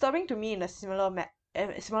 it's disturbing to me in a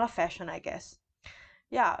similar fashion, I guess.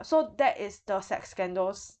 Yeah, so that is the sex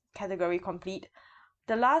scandals category complete.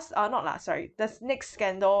 The last not last, sorry. The next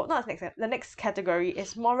scandal, not the next, the next category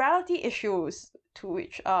is morality issues, to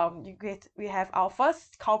which we have our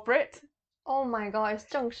first culprit. Oh my god, it's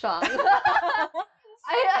Zheng Shuang.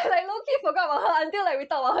 I like low-key forgot about her until like we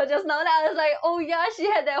talked about her just now. Then I was like, oh yeah, she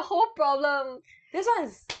had that whole problem. This one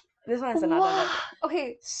is another level.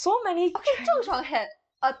 Okay. So many. Okay, Zheng Shuang had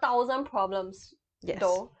 1,000 problems. Yes.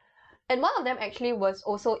 Though. And one of them actually was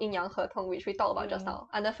also 阴阳合同, which we talked about just now,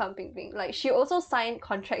 under Fan Bingbing. Like, she also signed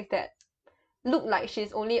contracts that look like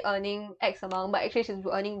she's only earning X amount, but actually she's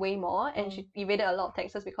earning way more, and she evaded a lot of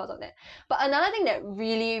taxes because of that. But another thing that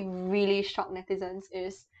really, really shocked netizens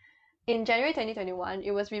is in January 2021,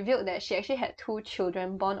 it was revealed that she actually had 2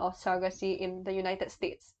 children born of surrogacy in the United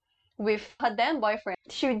States with her then boyfriend.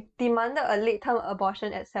 She demanded a late-term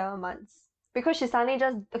abortion at 7 months because she suddenly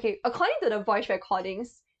just, okay, according to the voice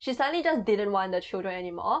recordings, she suddenly just didn't want the children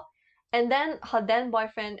anymore. And then her then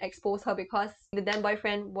boyfriend exposed her because the then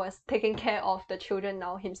boyfriend was taking care of the children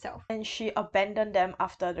now himself. And she abandoned them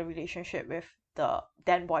after the relationship with the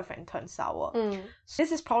then boyfriend turned sour. So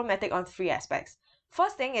this is problematic on 3 aspects.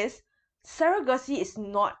 First thing is, surrogacy is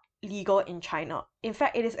not legal in China. In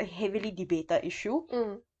fact, it is a heavily debated issue,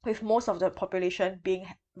 with most of the population being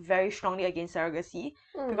very strongly against surrogacy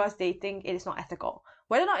because they think it is not ethical.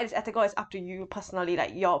 Whether or not it's ethical is up to you personally,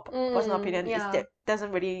 like your personal opinion that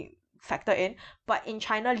doesn't really factor in. But in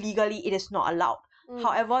China, legally, it is not allowed.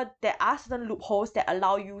 However, there are certain loopholes that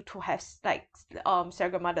allow you to have like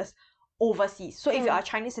surrogate mothers overseas. So if you are a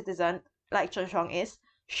Chinese citizen, like Zheng Shuang is,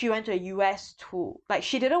 she went to the US to, like,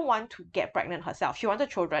 she didn't want to get pregnant herself. She wanted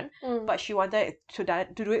children, but she wanted to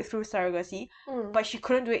do it through surrogacy, but she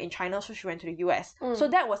couldn't do it in China, so she went to the US. So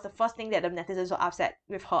that was the first thing that the netizens were upset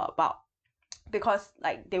with her about, because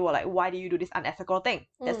like they were like, why do you do this unethical thing?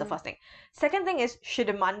 That's the first thing. Second thing is, she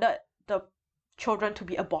demanded the children to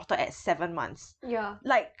be aborted at 7 months. Yeah.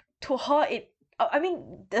 Like, to her, it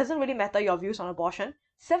doesn't really matter your views on abortion.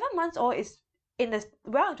 7 months old is into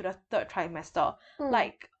the 3rd trimester.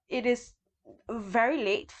 Like, it is very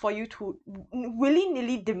late for you to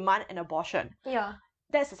willy-nilly demand an abortion. Yeah.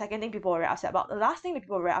 That's the second thing people were very upset about. The last thing that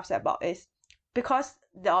people were very upset about is because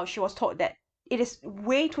she was told that it is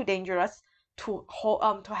way too dangerous to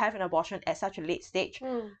have an abortion at such a late stage.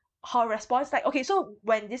 Her response, like, okay, so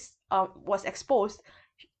when this was exposed,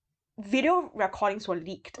 video recordings were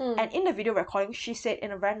leaked, and in the video recording she said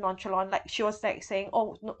in a very nonchalant, like, she was like saying,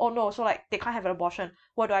 oh no, so like they can't have an abortion,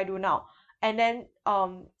 what do I do now? And then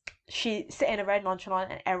she said in a very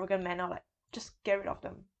nonchalant and arrogant manner, like, just get rid of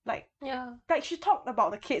them. Like, like, she talked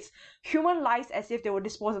about the kids' human lives as if they were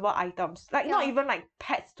disposable items, like not even like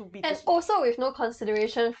pets to be, and also with no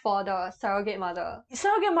consideration for the surrogate mother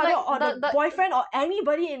like, or the boyfriend or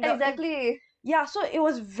anybody in the exactly. Yeah, so it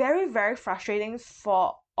was very, very frustrating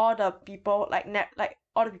for all the people, like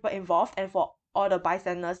all the people involved, and for all the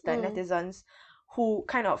bystanders, the netizens who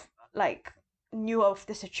kind of like knew of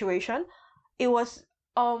the situation. It was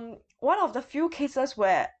one of the few cases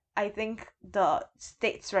where I think the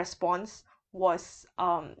state's response was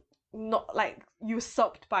not like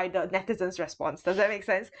usurped by the netizens' response. Does that make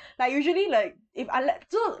sense? Like usually, like if I let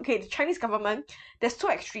so okay, the Chinese government, there's two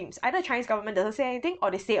extremes. Either the Chinese government doesn't say anything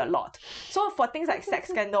or they say a lot. So for things like sex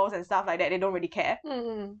scandals and stuff like that, they don't really care.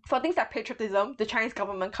 For things like patriotism, the Chinese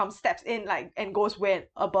government steps in like and goes way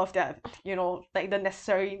above their, you know, like the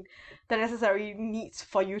necessary needs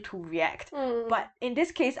for you to react. But in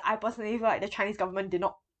this case, I personally feel like the Chinese government did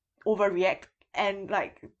not overreact, and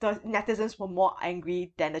like the netizens were more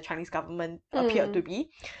angry than the Chinese government appeared to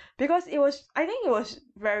be, because I think it was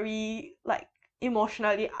very like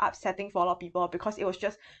emotionally upsetting for a lot of people, because it was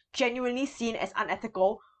just genuinely seen as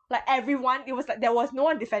unethical. Like everyone, it was like there was no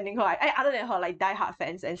one defending her, other than her like diehard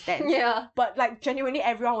fans and stands. Yeah. But like genuinely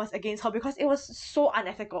everyone was against her because it was so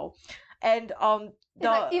unethical. And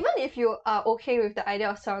like, even if you are okay with the idea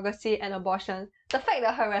of surrogacy and abortion, the fact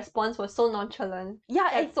that her response was so nonchalant,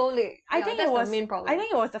 and so late, I think that's it was the main problem. I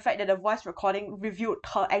think it was the fact that the voice recording revealed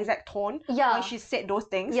her exact tone when she said those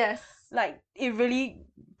things. Yes. Like it really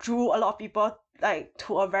drew a lot of people like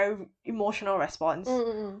to a very emotional response.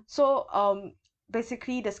 So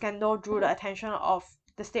basically the scandal drew the attention of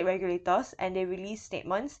the state regulators, and they released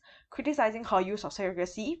statements criticizing her use of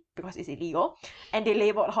surrogacy because it's illegal, and they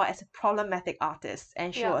labeled her as a problematic artist,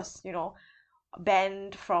 and she was, you know,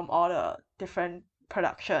 banned from all the different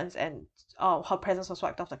productions, and her presence was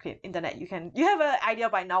wiped off the internet. You have an idea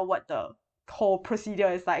by now what the whole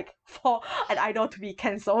procedure is like for an idol to be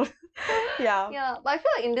cancelled. Yeah, but I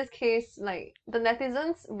feel like in this case, like the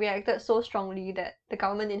netizens reacted so strongly that the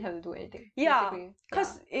government didn't have to do anything.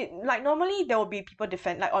 Because it like normally there will be people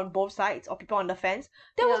defend like on both sides or people on the fence.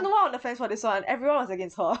 There was no one on the fence for this one. Everyone was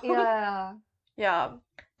against her. Yeah.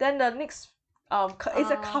 Then the next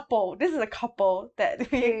it's a couple. This is a couple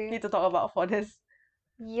that we need to talk about for this.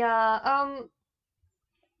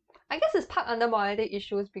 I guess it's part under morality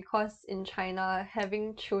issues, because in China,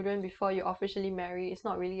 having children before you officially marry is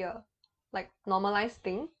not really a like normalized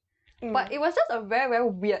thing. But it was just a very, very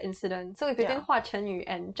weird incident. So it's between Hua Chenyu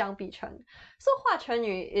and Zhang Bichen. So Hua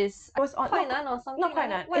Chenyu is Kuai Nan or something. Not Kuai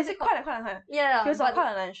Nan. Is it Kuai Nan? Yeah. He was on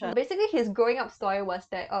Kuai Nan show. Basically, his growing up story was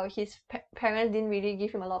that his parents didn't really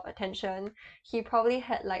give him a lot of attention. He probably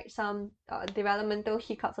had like some developmental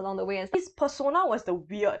hiccups along the way. And his persona was the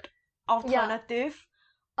weird alternative.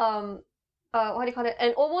 What do you call it?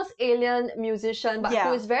 An almost alien musician, but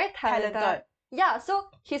who is very talented. Yeah, so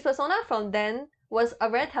his persona from then was a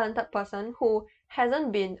very talented person who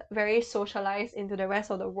hasn't been very socialized into the rest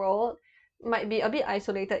of the world, might be a bit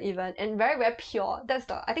isolated even, and very, very pure.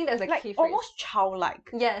 I think that's the like key phrase. Almost childlike.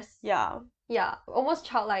 Yes. Yeah, almost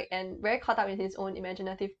childlike and very caught up in his own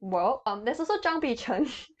imaginative world. There's also Zhang Bichen,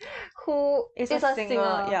 who is a singer.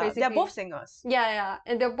 Yeah, basically. They're both singers. Yeah,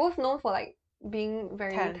 and they're both known for like being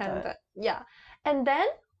very talented. Yeah, and then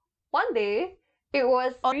one day it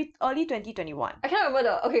was early 2021. I can't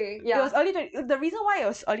remember It was the reason why it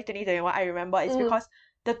was early 2021 I remember is because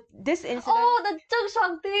this incident. Oh, the Zheng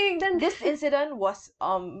Shuang thing. Then this incident was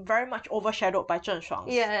very much overshadowed by Zheng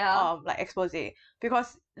Shuang's like expose,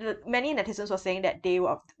 because many netizens were saying that they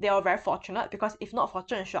were very fortunate, because if not for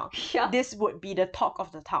Zheng Shuang, this would be the talk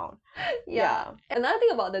of the town. Another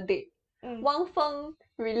thing about the date, Wang Feng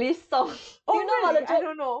released song. Oh, you know about the joke? I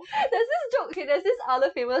don't know. There's this joke. Okay, there's this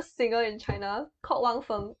other famous singer in China called Wang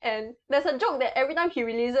Feng, and there's a joke that every time he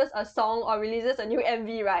releases a song or releases a new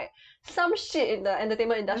MV, right, some shit in the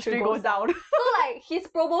entertainment industry goes down. So like his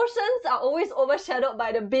promotions are always overshadowed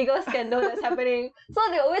by the bigger scandal that's happening. So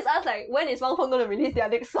they always ask like, when is Wang Feng gonna release their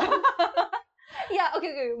next song?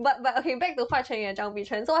 But back to Hua Chenyu and Zhang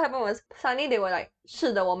Bichen. So what happened was suddenly they were like,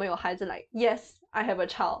 是的，我们有孩子, like, yes, I have a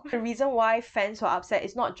child. The reason why fans were upset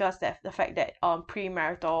is not just that the fact that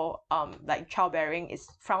premarital like childbearing is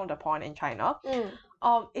frowned upon in China.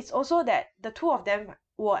 It's also that the two of them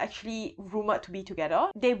were actually rumored to be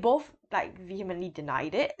together. They both like vehemently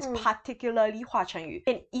denied it, particularly Hua Chenyu.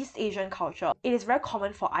 In East Asian culture, it is very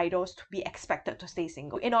common for idols to be expected to stay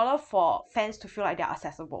single in order for fans to feel like they're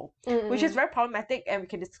accessible, which is very problematic, and we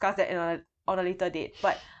can discuss that on a later date.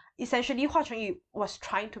 But essentially, Hua Chenyu was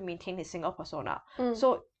trying to maintain his single persona.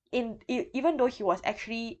 So even though he was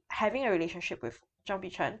actually having a relationship with Zhang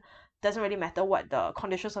Bichen, doesn't really matter what the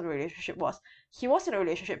conditions of the relationship was. He was in a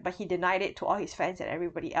relationship, but he denied it to all his fans and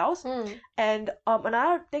everybody else. And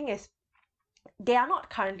another thing is, they are not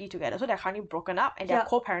currently together, so they're currently broken up, and they're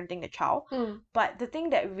co-parenting the child. But the thing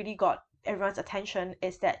that really got everyone's attention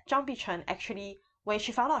is that Zhang Bichen actually, when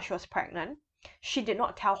she found out she was pregnant, she did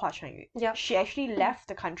not tell Hua Chenyu. She actually left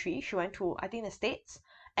the country. She went to, I think, the States,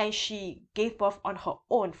 and she gave birth on her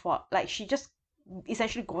own she just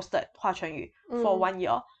essentially ghosted Hua Chenyu for 1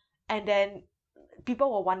 year. And then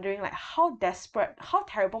people were wondering like how desperate, how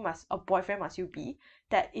terrible must a boyfriend must you be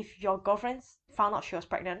that if your girlfriend found out she was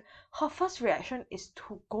pregnant, her first reaction is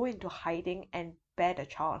to go into hiding and bear the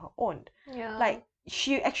child on her own. Yeah. Like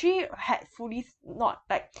she actually had fully not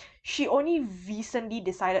like she only recently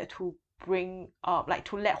decided to bring like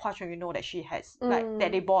to let Hua Chunyu know that she has like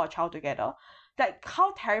that they bore a child together. Like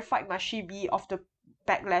how terrified must she be of the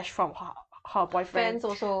backlash from her boyfriend? Fans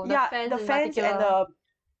also. Yeah, fans the in fans and particular.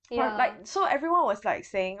 the like so everyone was like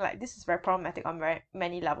saying like this is very problematic on very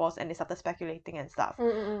many levels, and they started speculating and stuff.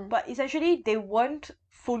 But essentially they weren't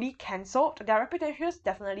fully cancelled. Their reputations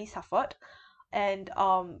definitely suffered, and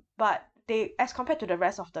but they, as compared to the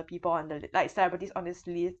rest of the people on the like celebrities on this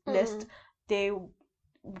list, they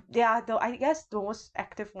are the, I guess, the most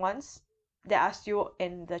active ones that are still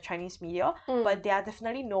in the Chinese media, but they are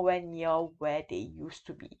definitely nowhere near where they used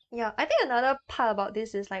to be. Yeah, I think another part about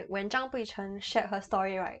this is like when Zhang Buichen shared her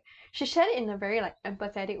story, right? She shared it in a very like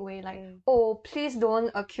empathetic way, like, oh, please don't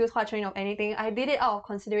accuse Hua Chunyin of anything. I did it out of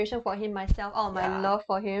consideration for him myself, out of my love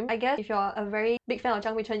for him. I guess if you're a very big fan of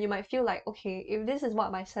Zhang Buichen, you might feel like, okay, if this is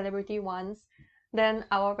what my celebrity wants, then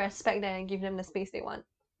I will respect them and give them the space they want.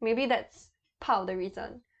 Maybe that's part of the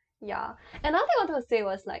reason. Yeah. Another thing I wanted to say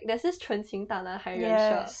was like there's this 纯情大男孩人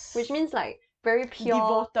设, which means like very pure.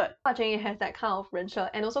 Devoted. Hua Chunyin has that kind of 人设,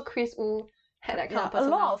 and also Chris Wu had that kind of a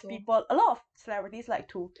persona. lot of people, a lot of celebrities like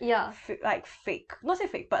to like fake, not say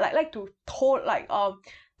fake, but like to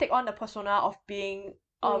take on the persona of being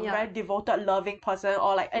a very devoted, loving person,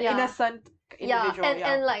 or like an innocent individual.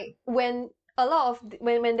 And like when a lot of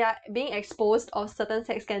when they are being exposed of certain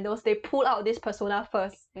sex scandals, they pull out this persona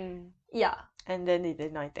first. Yeah. And then they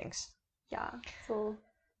deny things. Yeah. So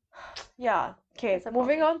yeah. Okay.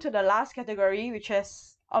 Moving on to the last category, which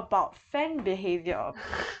is about fan behavior.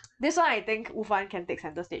 This one I think Wu Fan can take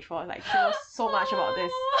center stage for. Like she knows so much about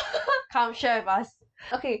this. Come share with us.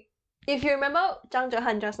 Okay. If you remember Zhang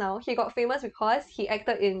Zhehan just now, he got famous because he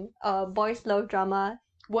acted in boys love drama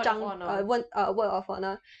Word of Honor. Word of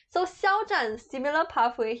Honor. So Xiao Zhan, similar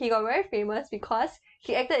pathway, he got very famous because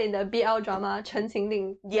he acted in the BL drama 陈情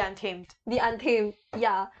令. The Untamed. The Untamed,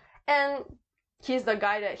 yeah. And he's the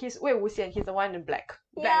guy that he's Wei Wuxian, he's the one in black.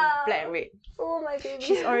 Black and red. Oh my baby.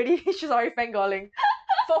 She's already fangirling.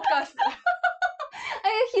 Focus.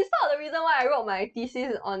 He's part of the reason why I wrote my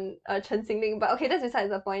thesis on Chen Xingling, but okay, that's besides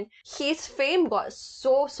the point. His fame got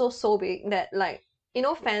so big that like, you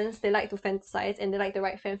know, fans, they like to fantasize and they like to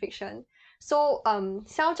write fan fiction. So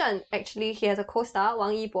Xiao Zhan, actually, he has a co-star,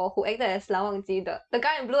 Wang Yibo, who acted as Lan Wangji, the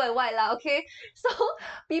guy in blue and white lah, okay? So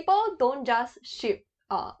people don't just ship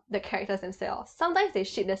the characters themselves. Sometimes they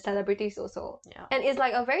ship the celebrities also. Yeah. And it's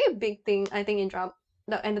like a very big thing, I think, in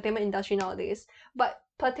the entertainment industry nowadays. But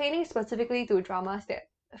pertaining specifically to dramas that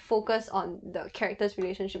focus on the characters'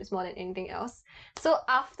 relationships more than anything else. So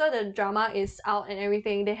after the drama is out and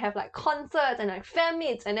everything, they have like concerts and like fan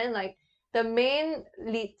meets, and then like the main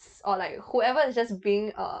leads or like whoever is just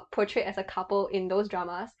being portrayed as a couple in those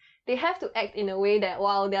dramas, they have to act in a way that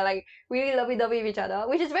wow, they're like really lovey-dovey with each other,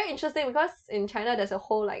 which is very interesting because in China there's a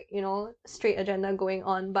whole like, you know, straight agenda going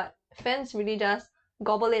on, but fans really just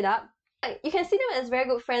gobble it up. Like, you can see them as very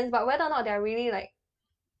good friends, but whether or not they're really like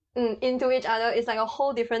into each other is like a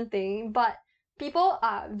whole different thing. But people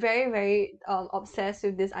are very obsessed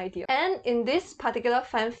with this idea. And in this particular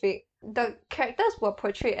fanfic, the characters were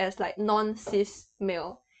portrayed as like non-cis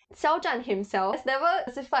male. Xiao Zhan himself has never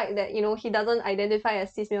specified that, you know, he doesn't identify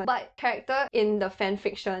as cis male, but character in the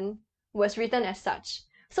fanfiction was written as such.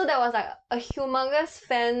 So there was like a humongous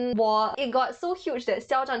fan war. It got so huge that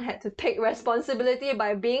Xiao Zhan had to take responsibility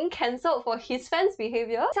by being cancelled for his fans'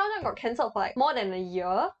 behavior. Xiao Zhan got cancelled for like more than a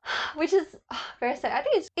year, which is very sad. I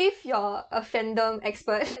think it's, if you're a fandom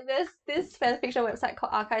expert, there's this fanfiction website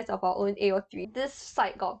called Archives of Our Own AO3. This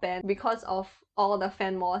site got banned because of all the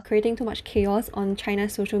fan wars, creating too much chaos on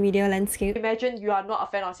China's social media landscape. Imagine you are not a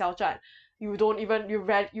fan of Xiao Zhan. You don't even,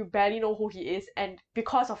 you barely know who he is, and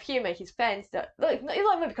because of him and his fans, it's not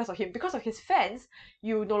even because of him, because of his fans,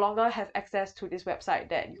 you no longer have access to this website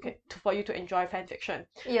that you can for you to enjoy fan fiction.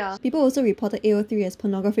 Yeah. People also reported AO3 as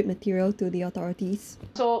pornographic material to the authorities.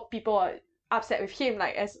 So people are upset with him,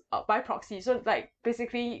 like as by proxy. So like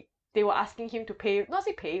basically they were asking him to pay, not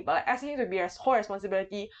say pay, but like asking him to be whole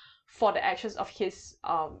responsibility for the actions of his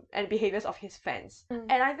and behaviors of his fans.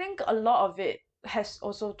 And I think a lot of it has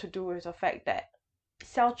also to do with the fact that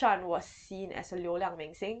Xiao Zhan was seen as a 流量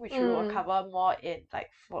明星, which we will cover more in like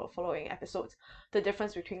following episodes. The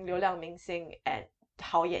difference between 流量明星 and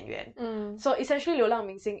好演员. So essentially 流量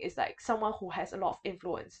明星 is like someone who has a lot of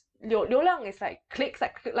influence. 流量 is like clicks,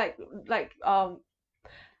 like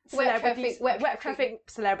celebrities, web traffic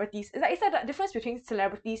celebrities. It's like the difference between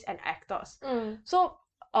celebrities and actors. Mm. So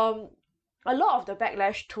a lot of the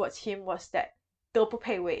backlash towards him was that 德不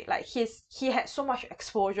配位, like he had so much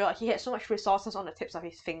exposure, he had so much resources on the tips of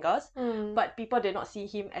his fingers, but people did not see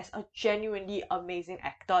him as a genuinely amazing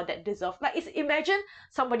actor that deserved, like, imagine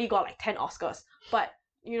somebody got like 10 Oscars, but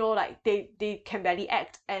you know, like they can barely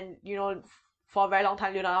act, and you know, for a very long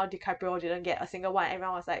time Leonardo DiCaprio didn't get a single one.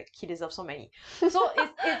 Everyone was like, he deserves so many. So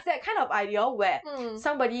it's that kind of idea where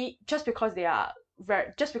somebody, just because they are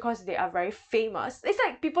very famous, it's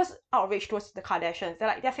like people's outrage towards the Kardashians.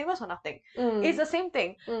 They're famous for nothing. It's the same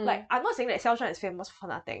thing. Like, I'm not saying that Xiao Zhan is famous for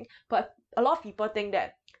nothing, but a lot of people think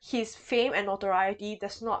that his fame and notoriety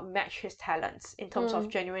does not match his talents in terms of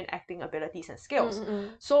genuine acting abilities and skills.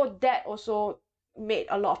 So that also made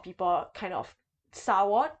a lot of people kind of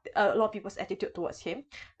sour a lot of people's attitude towards him,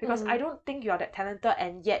 because I don't think you are that talented,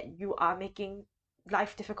 and yet you are making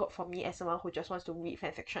life difficult for me as someone who just wants to read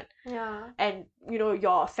fan fiction. Yeah. And you know,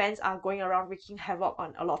 your fans are going around wreaking havoc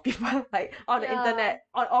on a lot of people, like on the internet,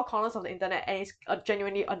 on all corners of the internet, and it's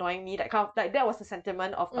genuinely annoying me. That kind of, like, that was the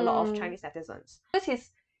sentiment of a lot of Chinese netizens.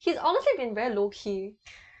 Because he's honestly been very low key.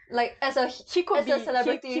 Like, as a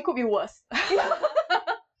celebrity, he could be worse.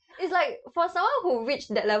 It's like, for someone who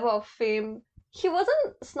reached that level of fame, he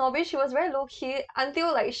wasn't snobbish. He was very low key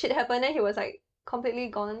until like shit happened, and he was like completely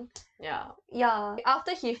gone. Yeah.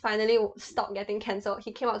 After he finally stopped getting cancelled,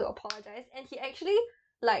 he came out to apologize, and he actually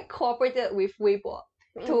like cooperated with Weibo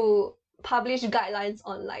to publish guidelines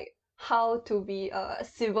on like how to be a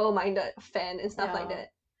civil-minded fan and stuff like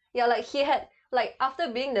that. Yeah, like he had, like,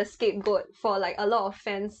 after being the scapegoat for like a lot of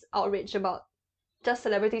fans' outrage about just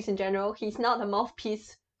celebrities in general, he's now the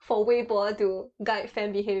mouthpiece for Weibo to guide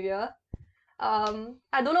fan behavior.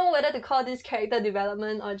 I don't know whether to call this character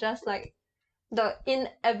development or just like the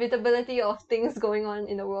inevitability of things going on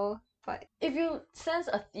in the world. But if you sense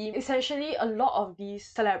a theme, essentially a lot of these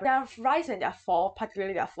celebrities, their rise and their fall,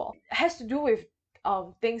 particularly their fall, has to do with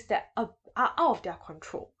things that are out of their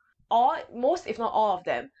control. Or most, if not all of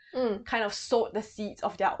them, kind of sowed the seeds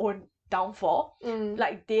of their own downfall.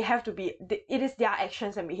 Like, they have to be, it is their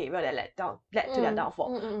actions and behavior that led to their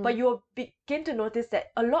downfall. But you will begin to notice that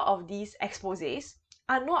a lot of these exposés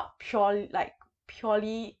are not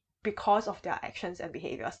purely because of their actions and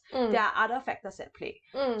behaviors. There are other factors at play.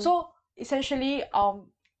 So essentially,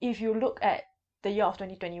 if you look at the year of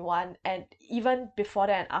 2021, and even before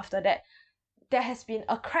that and after that, there has been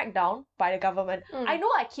a crackdown by the government. I know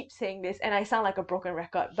I keep saying this and I sound like a broken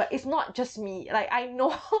record, but it's not just me. Like, I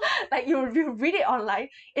know, like, you read it online,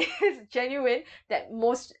 it's genuine that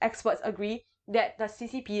most experts agree that the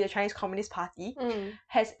CCP, the Chinese Communist Party,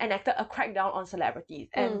 has enacted a crackdown on celebrities.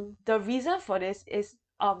 And the reason for this is,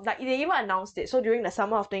 like, they even announced it. So during the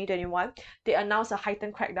summer of 2021, they announced a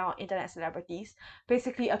heightened crackdown on internet celebrities,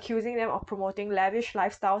 basically accusing them of promoting lavish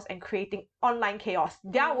lifestyles and creating online chaos.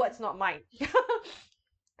 Their words, not mine.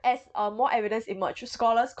 As more evidence emerged,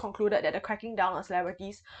 scholars concluded that the cracking down on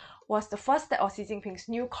celebrities was the first step of Xi Jinping's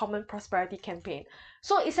new common prosperity campaign.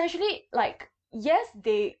 So essentially, like, yes,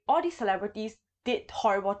 all these celebrities did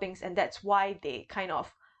horrible things, and that's why they kind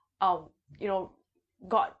of,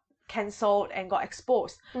 got cancelled and got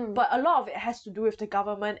exposed. But a lot of it has to do with the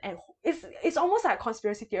government, and it's almost like a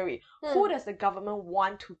conspiracy theory. Who does the government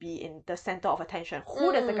want to be in the center of attention?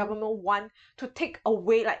 Who does the government want to take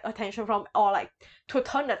away, like, attention from, or like to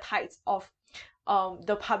turn the tides of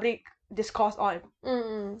the public discourse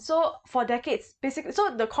on? So for decades, basically,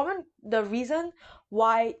 so the reason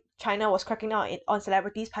why China was cracking down on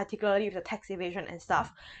celebrities, particularly with the tax evasion and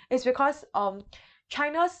stuff, is because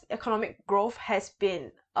China's economic growth has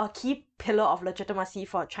been a key pillar of legitimacy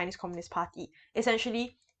for Chinese Communist Party.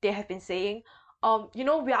 Essentially, they have been saying, we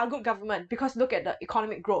are a good government because look at the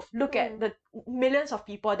economic growth. Look at the millions of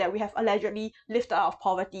people that we have allegedly lifted out of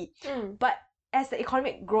poverty. But as the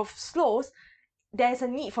economic growth slows, there is a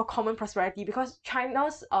need for common prosperity, because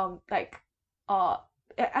China's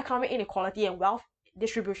economic inequality and wealth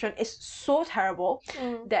distribution is so terrible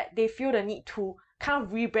that they feel the need to kind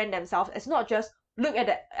of rebrand themselves as not just look at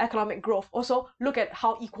the economic growth, also look at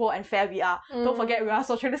how equal and fair we are. Don't forget, we are a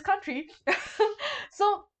socialist country.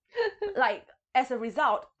 So, like, as a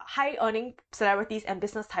result, high-earning celebrities and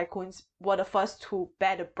business tycoons were the first to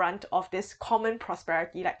bear the brunt of this common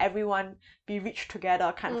prosperity, like everyone be rich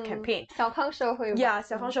together kind of campaign. 小康社会. Yeah,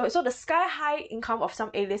 小康社会. So the sky-high income of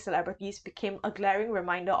some A-list celebrities became a glaring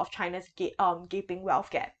reminder of China's gaping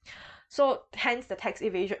wealth gap. So hence the tax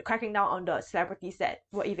evasion, cracking down on the celebrities that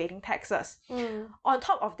were evading taxes. On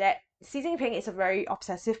top of that, Xi Jinping is a very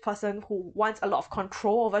obsessive person who wants a lot of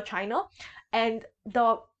control over China, and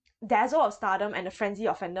the dazzle of stardom and the frenzy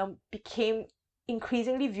of fandom became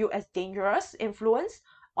increasingly viewed as dangerous influence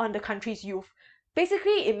on the country's youth.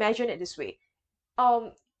 Basically, imagine it this way.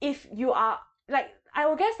 If you are, like, I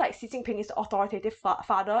will guess, like, Xi Jinping is the authoritative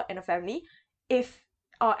father in a family, if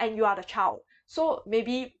and you are the child. So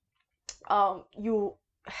maybe you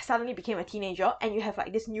suddenly became a teenager and you have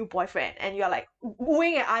like this new boyfriend and you're like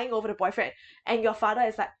wooing and eyeing over the boyfriend, and your father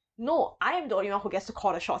is like, no, I am the only one who gets to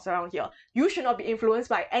call the shots around here. You should not be influenced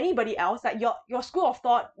by anybody else. Like your school of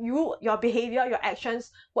thought, your behavior, your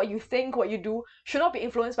actions, what you think, what you do should not be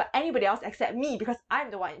influenced by anybody else except me, because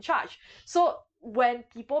I'm the one in charge. So when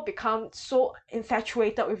people become so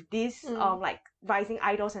infatuated with these like rising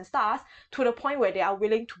idols and stars to the point where they are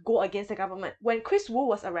willing to go against the government. When Chris Wu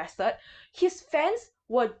was arrested, his fans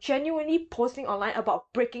were genuinely posting online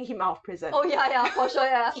about breaking him out of prison. Oh yeah, for sure,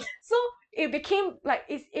 yeah. So it became like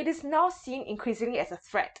it is now seen increasingly as a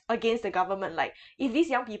threat against the government. Like, if these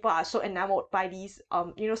young people are so enamored by these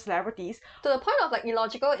celebrities, to the point of like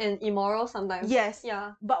illogical and immoral sometimes. Yes.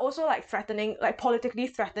 Yeah. But also like threatening, like politically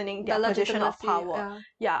threatening their position of power.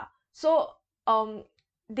 Yeah. So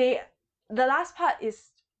the last part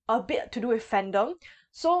is a bit to do with fandom.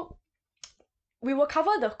 So we will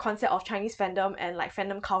cover the concept of Chinese fandom and like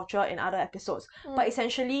fandom culture in other episodes. But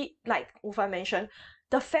essentially, like Wu Fan mentioned,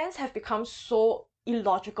 the fans have become so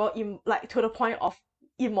illogical, like to the point of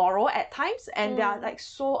immoral at times, and they are like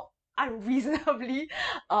so unreasonably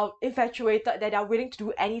infatuated that they are willing to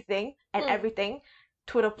do anything and everything,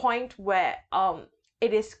 to the point where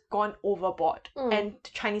it is gone overboard, and the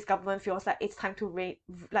Chinese government feels like it's time to rein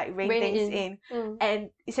things in. And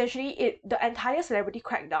essentially the entire celebrity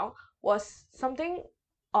crackdown was something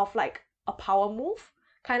of like a power move,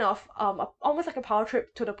 kind of almost like a power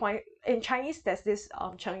trip, to the point in Chinese there's this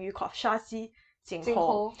Chengyu called 杀鸡儆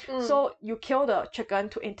猴. So you kill the chicken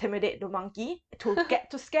to intimidate the monkey,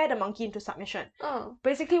 to scare the monkey into submission.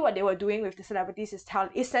 Basically what they were doing with the celebrities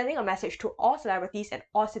is sending a message to all celebrities and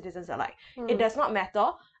all citizens alike. It does not matter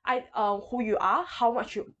who you are, how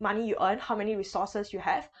much money you earn, how many resources you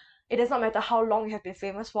have. It does not matter how long you have been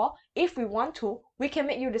famous for. If we want to, we can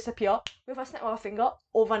make you disappear with a snap of a finger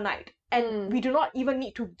overnight. And we do not even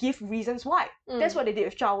need to give reasons why. That's what they did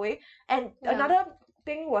with Zhao Wei. And another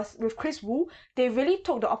thing was with Chris Wu, they really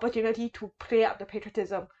took the opportunity to play up the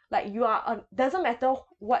patriotism. Like, you are doesn't matter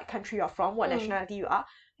what country you're from, what nationality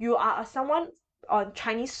you are someone on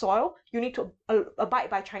Chinese soil, you need to abide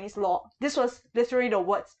by Chinese law. This was literally the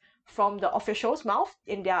words from the officials' mouth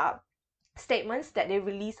in their statements that they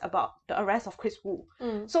released about the arrest of Chris Wu.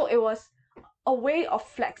 So it was a way of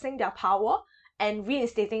flexing their power and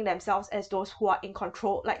reinstating themselves as those who are in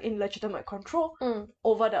control, like in legitimate control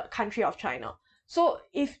over the country of China. So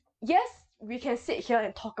we can sit here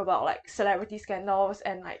and talk about like celebrity scandals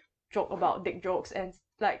and like joke about dick jokes and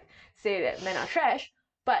like say that men are trash,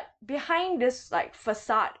 but behind this like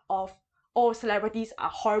facade of celebrities are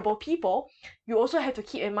horrible people, you also have to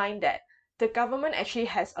keep in mind that the government actually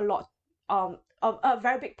has a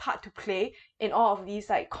very big part to play in all of these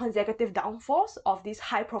like consecutive downfalls of these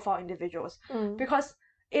high profile individuals, because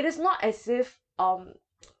it is not as if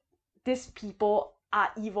these people are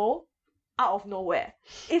evil out of nowhere.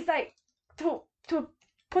 It's like, to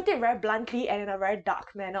put it very bluntly and in a very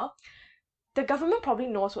dark manner, the government probably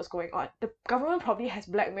knows what's going on. The government probably has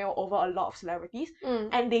blackmail over a lot of celebrities,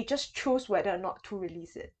 and they just choose whether or not to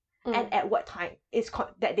release it and at what time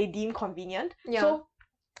that they deem convenient. So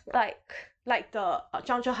like the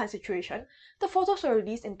Zhang Zhehan situation, the photos were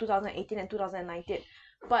released in 2018 and 2019,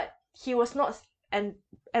 but he was not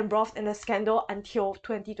embroiled in the scandal until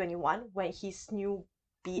 2021, when his new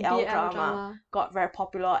BL drama got very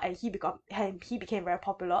popular, and he became very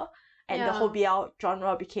popular, and the whole BL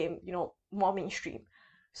genre became, more mainstream.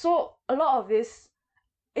 So a lot of this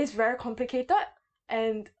is very complicated,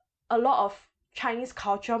 and a lot of Chinese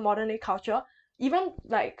culture, modern day culture, even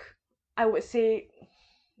like I would say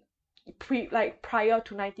prior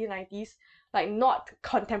to 1990s, like not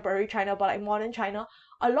contemporary China but like modern China,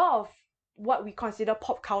 a lot of what we consider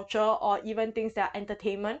pop culture or even things that are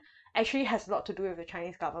entertainment actually has a lot to do with the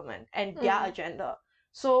Chinese government and their agenda.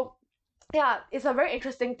 So it's a very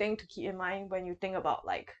interesting thing to keep in mind when you think about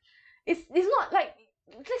like it's not like,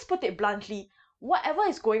 let's put it bluntly, whatever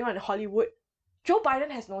is going on in Hollywood, Joe Biden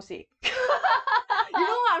has no say. You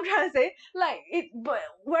know what I'm trying to say? But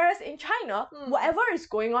whereas in China, whatever is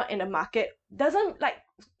going on in the market doesn't, like,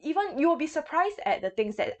 even you will be surprised at the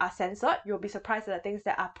things that are censored, you'll be surprised at the things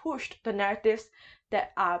that are pushed, the narratives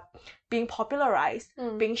that are being popularized,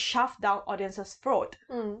 being shoved down audiences' throat,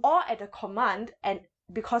 or at the command and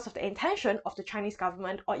because of the intention of the Chinese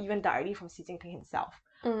government, or even directly from Xi Jinping himself.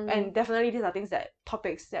 And definitely these are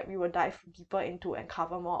topics that we will dive deeper into and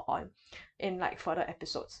cover more on in like further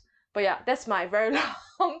episodes. But yeah, that's my very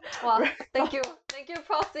long Thank you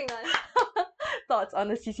Prof. Jingnan. thoughts on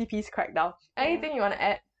the CCP's crackdown. Anything you want to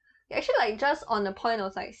add? Actually, like, just on the point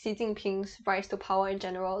of like Xi Jinping's rise to power in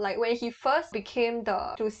general, like when he first became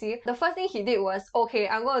the 主席, the first thing he did was, okay,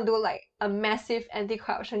 I'm gonna do like a massive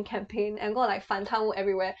anti-corruption campaign. I'm gonna like 反贪污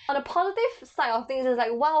everywhere. On the positive side of things, it's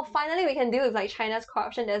like, wow, finally we can deal with like China's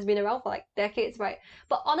corruption that's been around for like decades, right?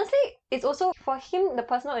 But honestly, it's also, for him, the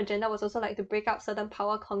personal agenda was also like to break up certain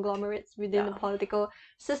power conglomerates within the political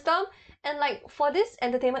system. And like for this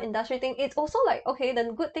entertainment industry thing, it's also like, okay,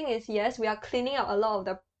 the good thing is, yes, we are cleaning up a lot of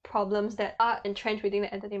the problems that are entrenched within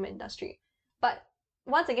the entertainment industry. But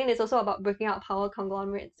once again, it's also about breaking out power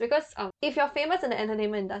conglomerates, because if you're famous in the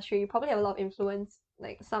entertainment industry, you probably have a lot of influence,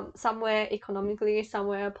 like somewhere economically,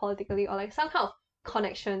 somewhere politically, or like some kind of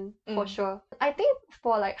connection for sure. I think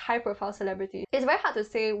for like high profile celebrities, it's very hard to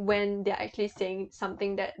say when they're actually saying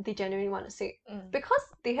something that they genuinely want to say, because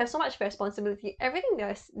they have so much responsibility. Everything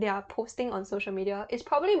they are posting on social media is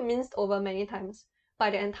probably minced over many times by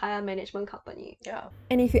the entire management company. Yeah.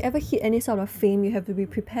 And if you ever hit any sort of fame, you have to be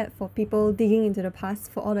prepared for people digging into the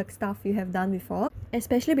past for all the stuff you have done before.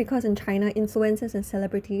 Especially because in China, influencers and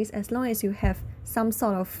celebrities, as long as you have some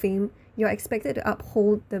sort of fame, you're expected to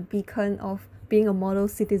uphold the beacon of being a model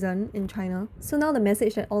citizen in China. So now the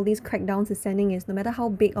message that all these crackdowns is sending is, no matter how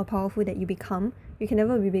big or powerful that you become, you can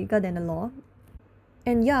never be bigger than the law.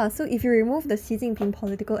 And yeah, so if you remove the Xi Jinping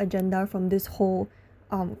political agenda from this whole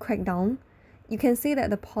crackdown, you can say that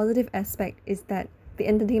the positive aspect is that the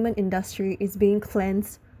entertainment industry is being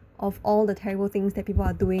cleansed of all the terrible things that people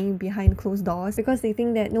are doing behind closed doors, because they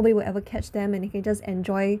think that nobody will ever catch them and they can just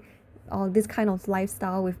enjoy this kind of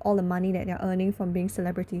lifestyle with all the money that they're earning from being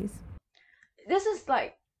celebrities. This is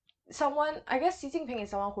like someone, I guess Xi Jinping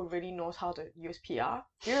is someone who really knows how to use PR.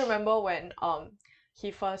 Do you remember when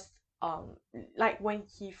he first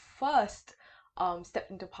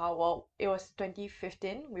stepped into power? It was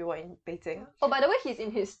 2015. We were in Beijing. Oh, by the way, he's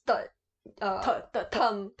in his third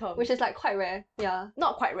term, which is like quite rare. Yeah,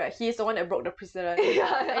 not quite rare. He's the one that broke the precedent.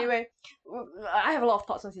 Anyway, I have a lot of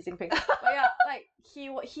thoughts on Xi Jinping. But yeah, like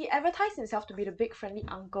he advertised himself to be the big friendly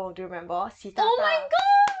uncle. Do you remember? Oh my god!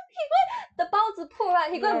 He went the 包子铺,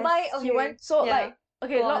 right? He go and buy. Okay. He went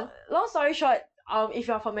long story short. If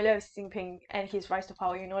you're familiar with Xi Jinping and his rise to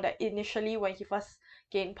power, you know that initially when he first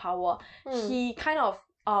gained power, he kind of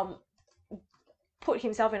put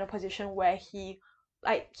himself in a position where he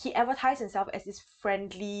advertised himself as this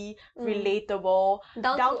friendly, relatable,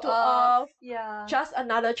 down to earth, just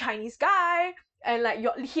another Chinese guy, and like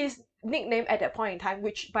his nickname at that point in time,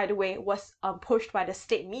 which by the way was pushed by the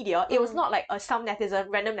state media. It was not like some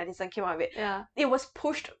random netizen came out with it. It was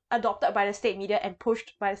adopted by the state media and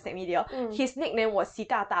pushed by the state media. His nickname was Xi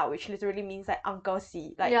Da, which literally means like Uncle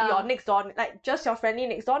Xi, like your next door, like just your friendly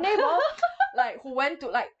next door neighbor, like who went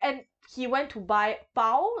to and he went to buy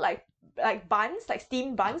bao, like buns, like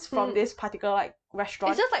steamed buns from this particular like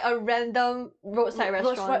restaurant. It's just like a random roadside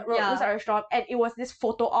restaurant. Roadside restaurant, and it was this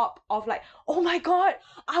photo op of like, oh my god,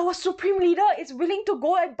 our supreme leader is willing to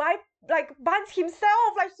go and buy like buns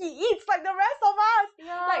himself, like he eats like the rest of us.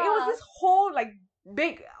 Like it was this whole like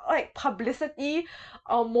big like publicity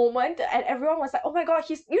moment, and everyone was like, oh my god,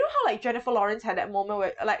 he's, you know how like Jennifer Lawrence had that moment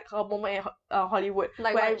where like her moment in Hollywood,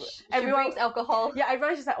 like where everyone brings alcohol. Yeah,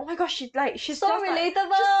 everyone's just like, oh my gosh, she's so just relatable. She's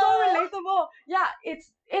so relatable. Yeah,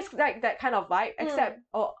 it's like that kind of vibe, except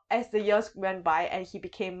as the years went by and he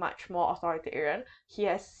became much more authoritarian, he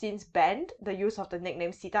has since banned the use of the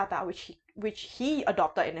nickname Xi Da, which he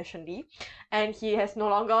adopted initially, and he has no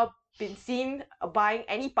longer been seen buying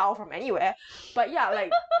any bao from anywhere. But yeah, like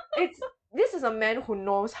this is a man who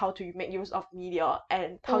knows how to make use of media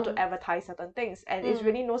and how to advertise certain things, and it's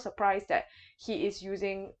really no surprise that he is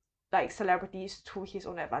using like celebrities to his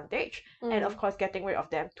own advantage, and of course getting rid of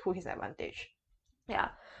them to his advantage.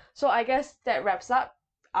 Yeah, so I guess that wraps up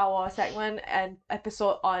our segment and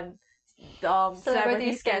episode on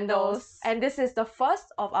celebrity scandals, and this is the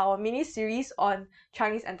first of our mini series on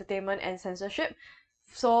Chinese entertainment and censorship.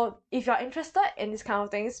 So if you're interested in this kind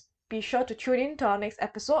of things, be sure to tune in to our next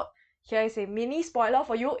episode. Here is a mini spoiler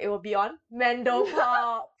for you. It will be on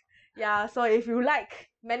Mandopop. Yeah, so if you like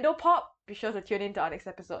Mandopop, be sure to tune in to our next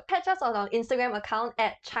episode. Catch us on our Instagram account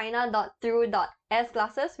at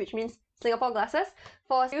china.through.sglasses, which means Singapore glasses,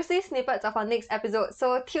 for juicy snippets of our next episode.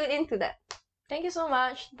 So tune in to that. Thank you so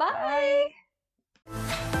much. Bye.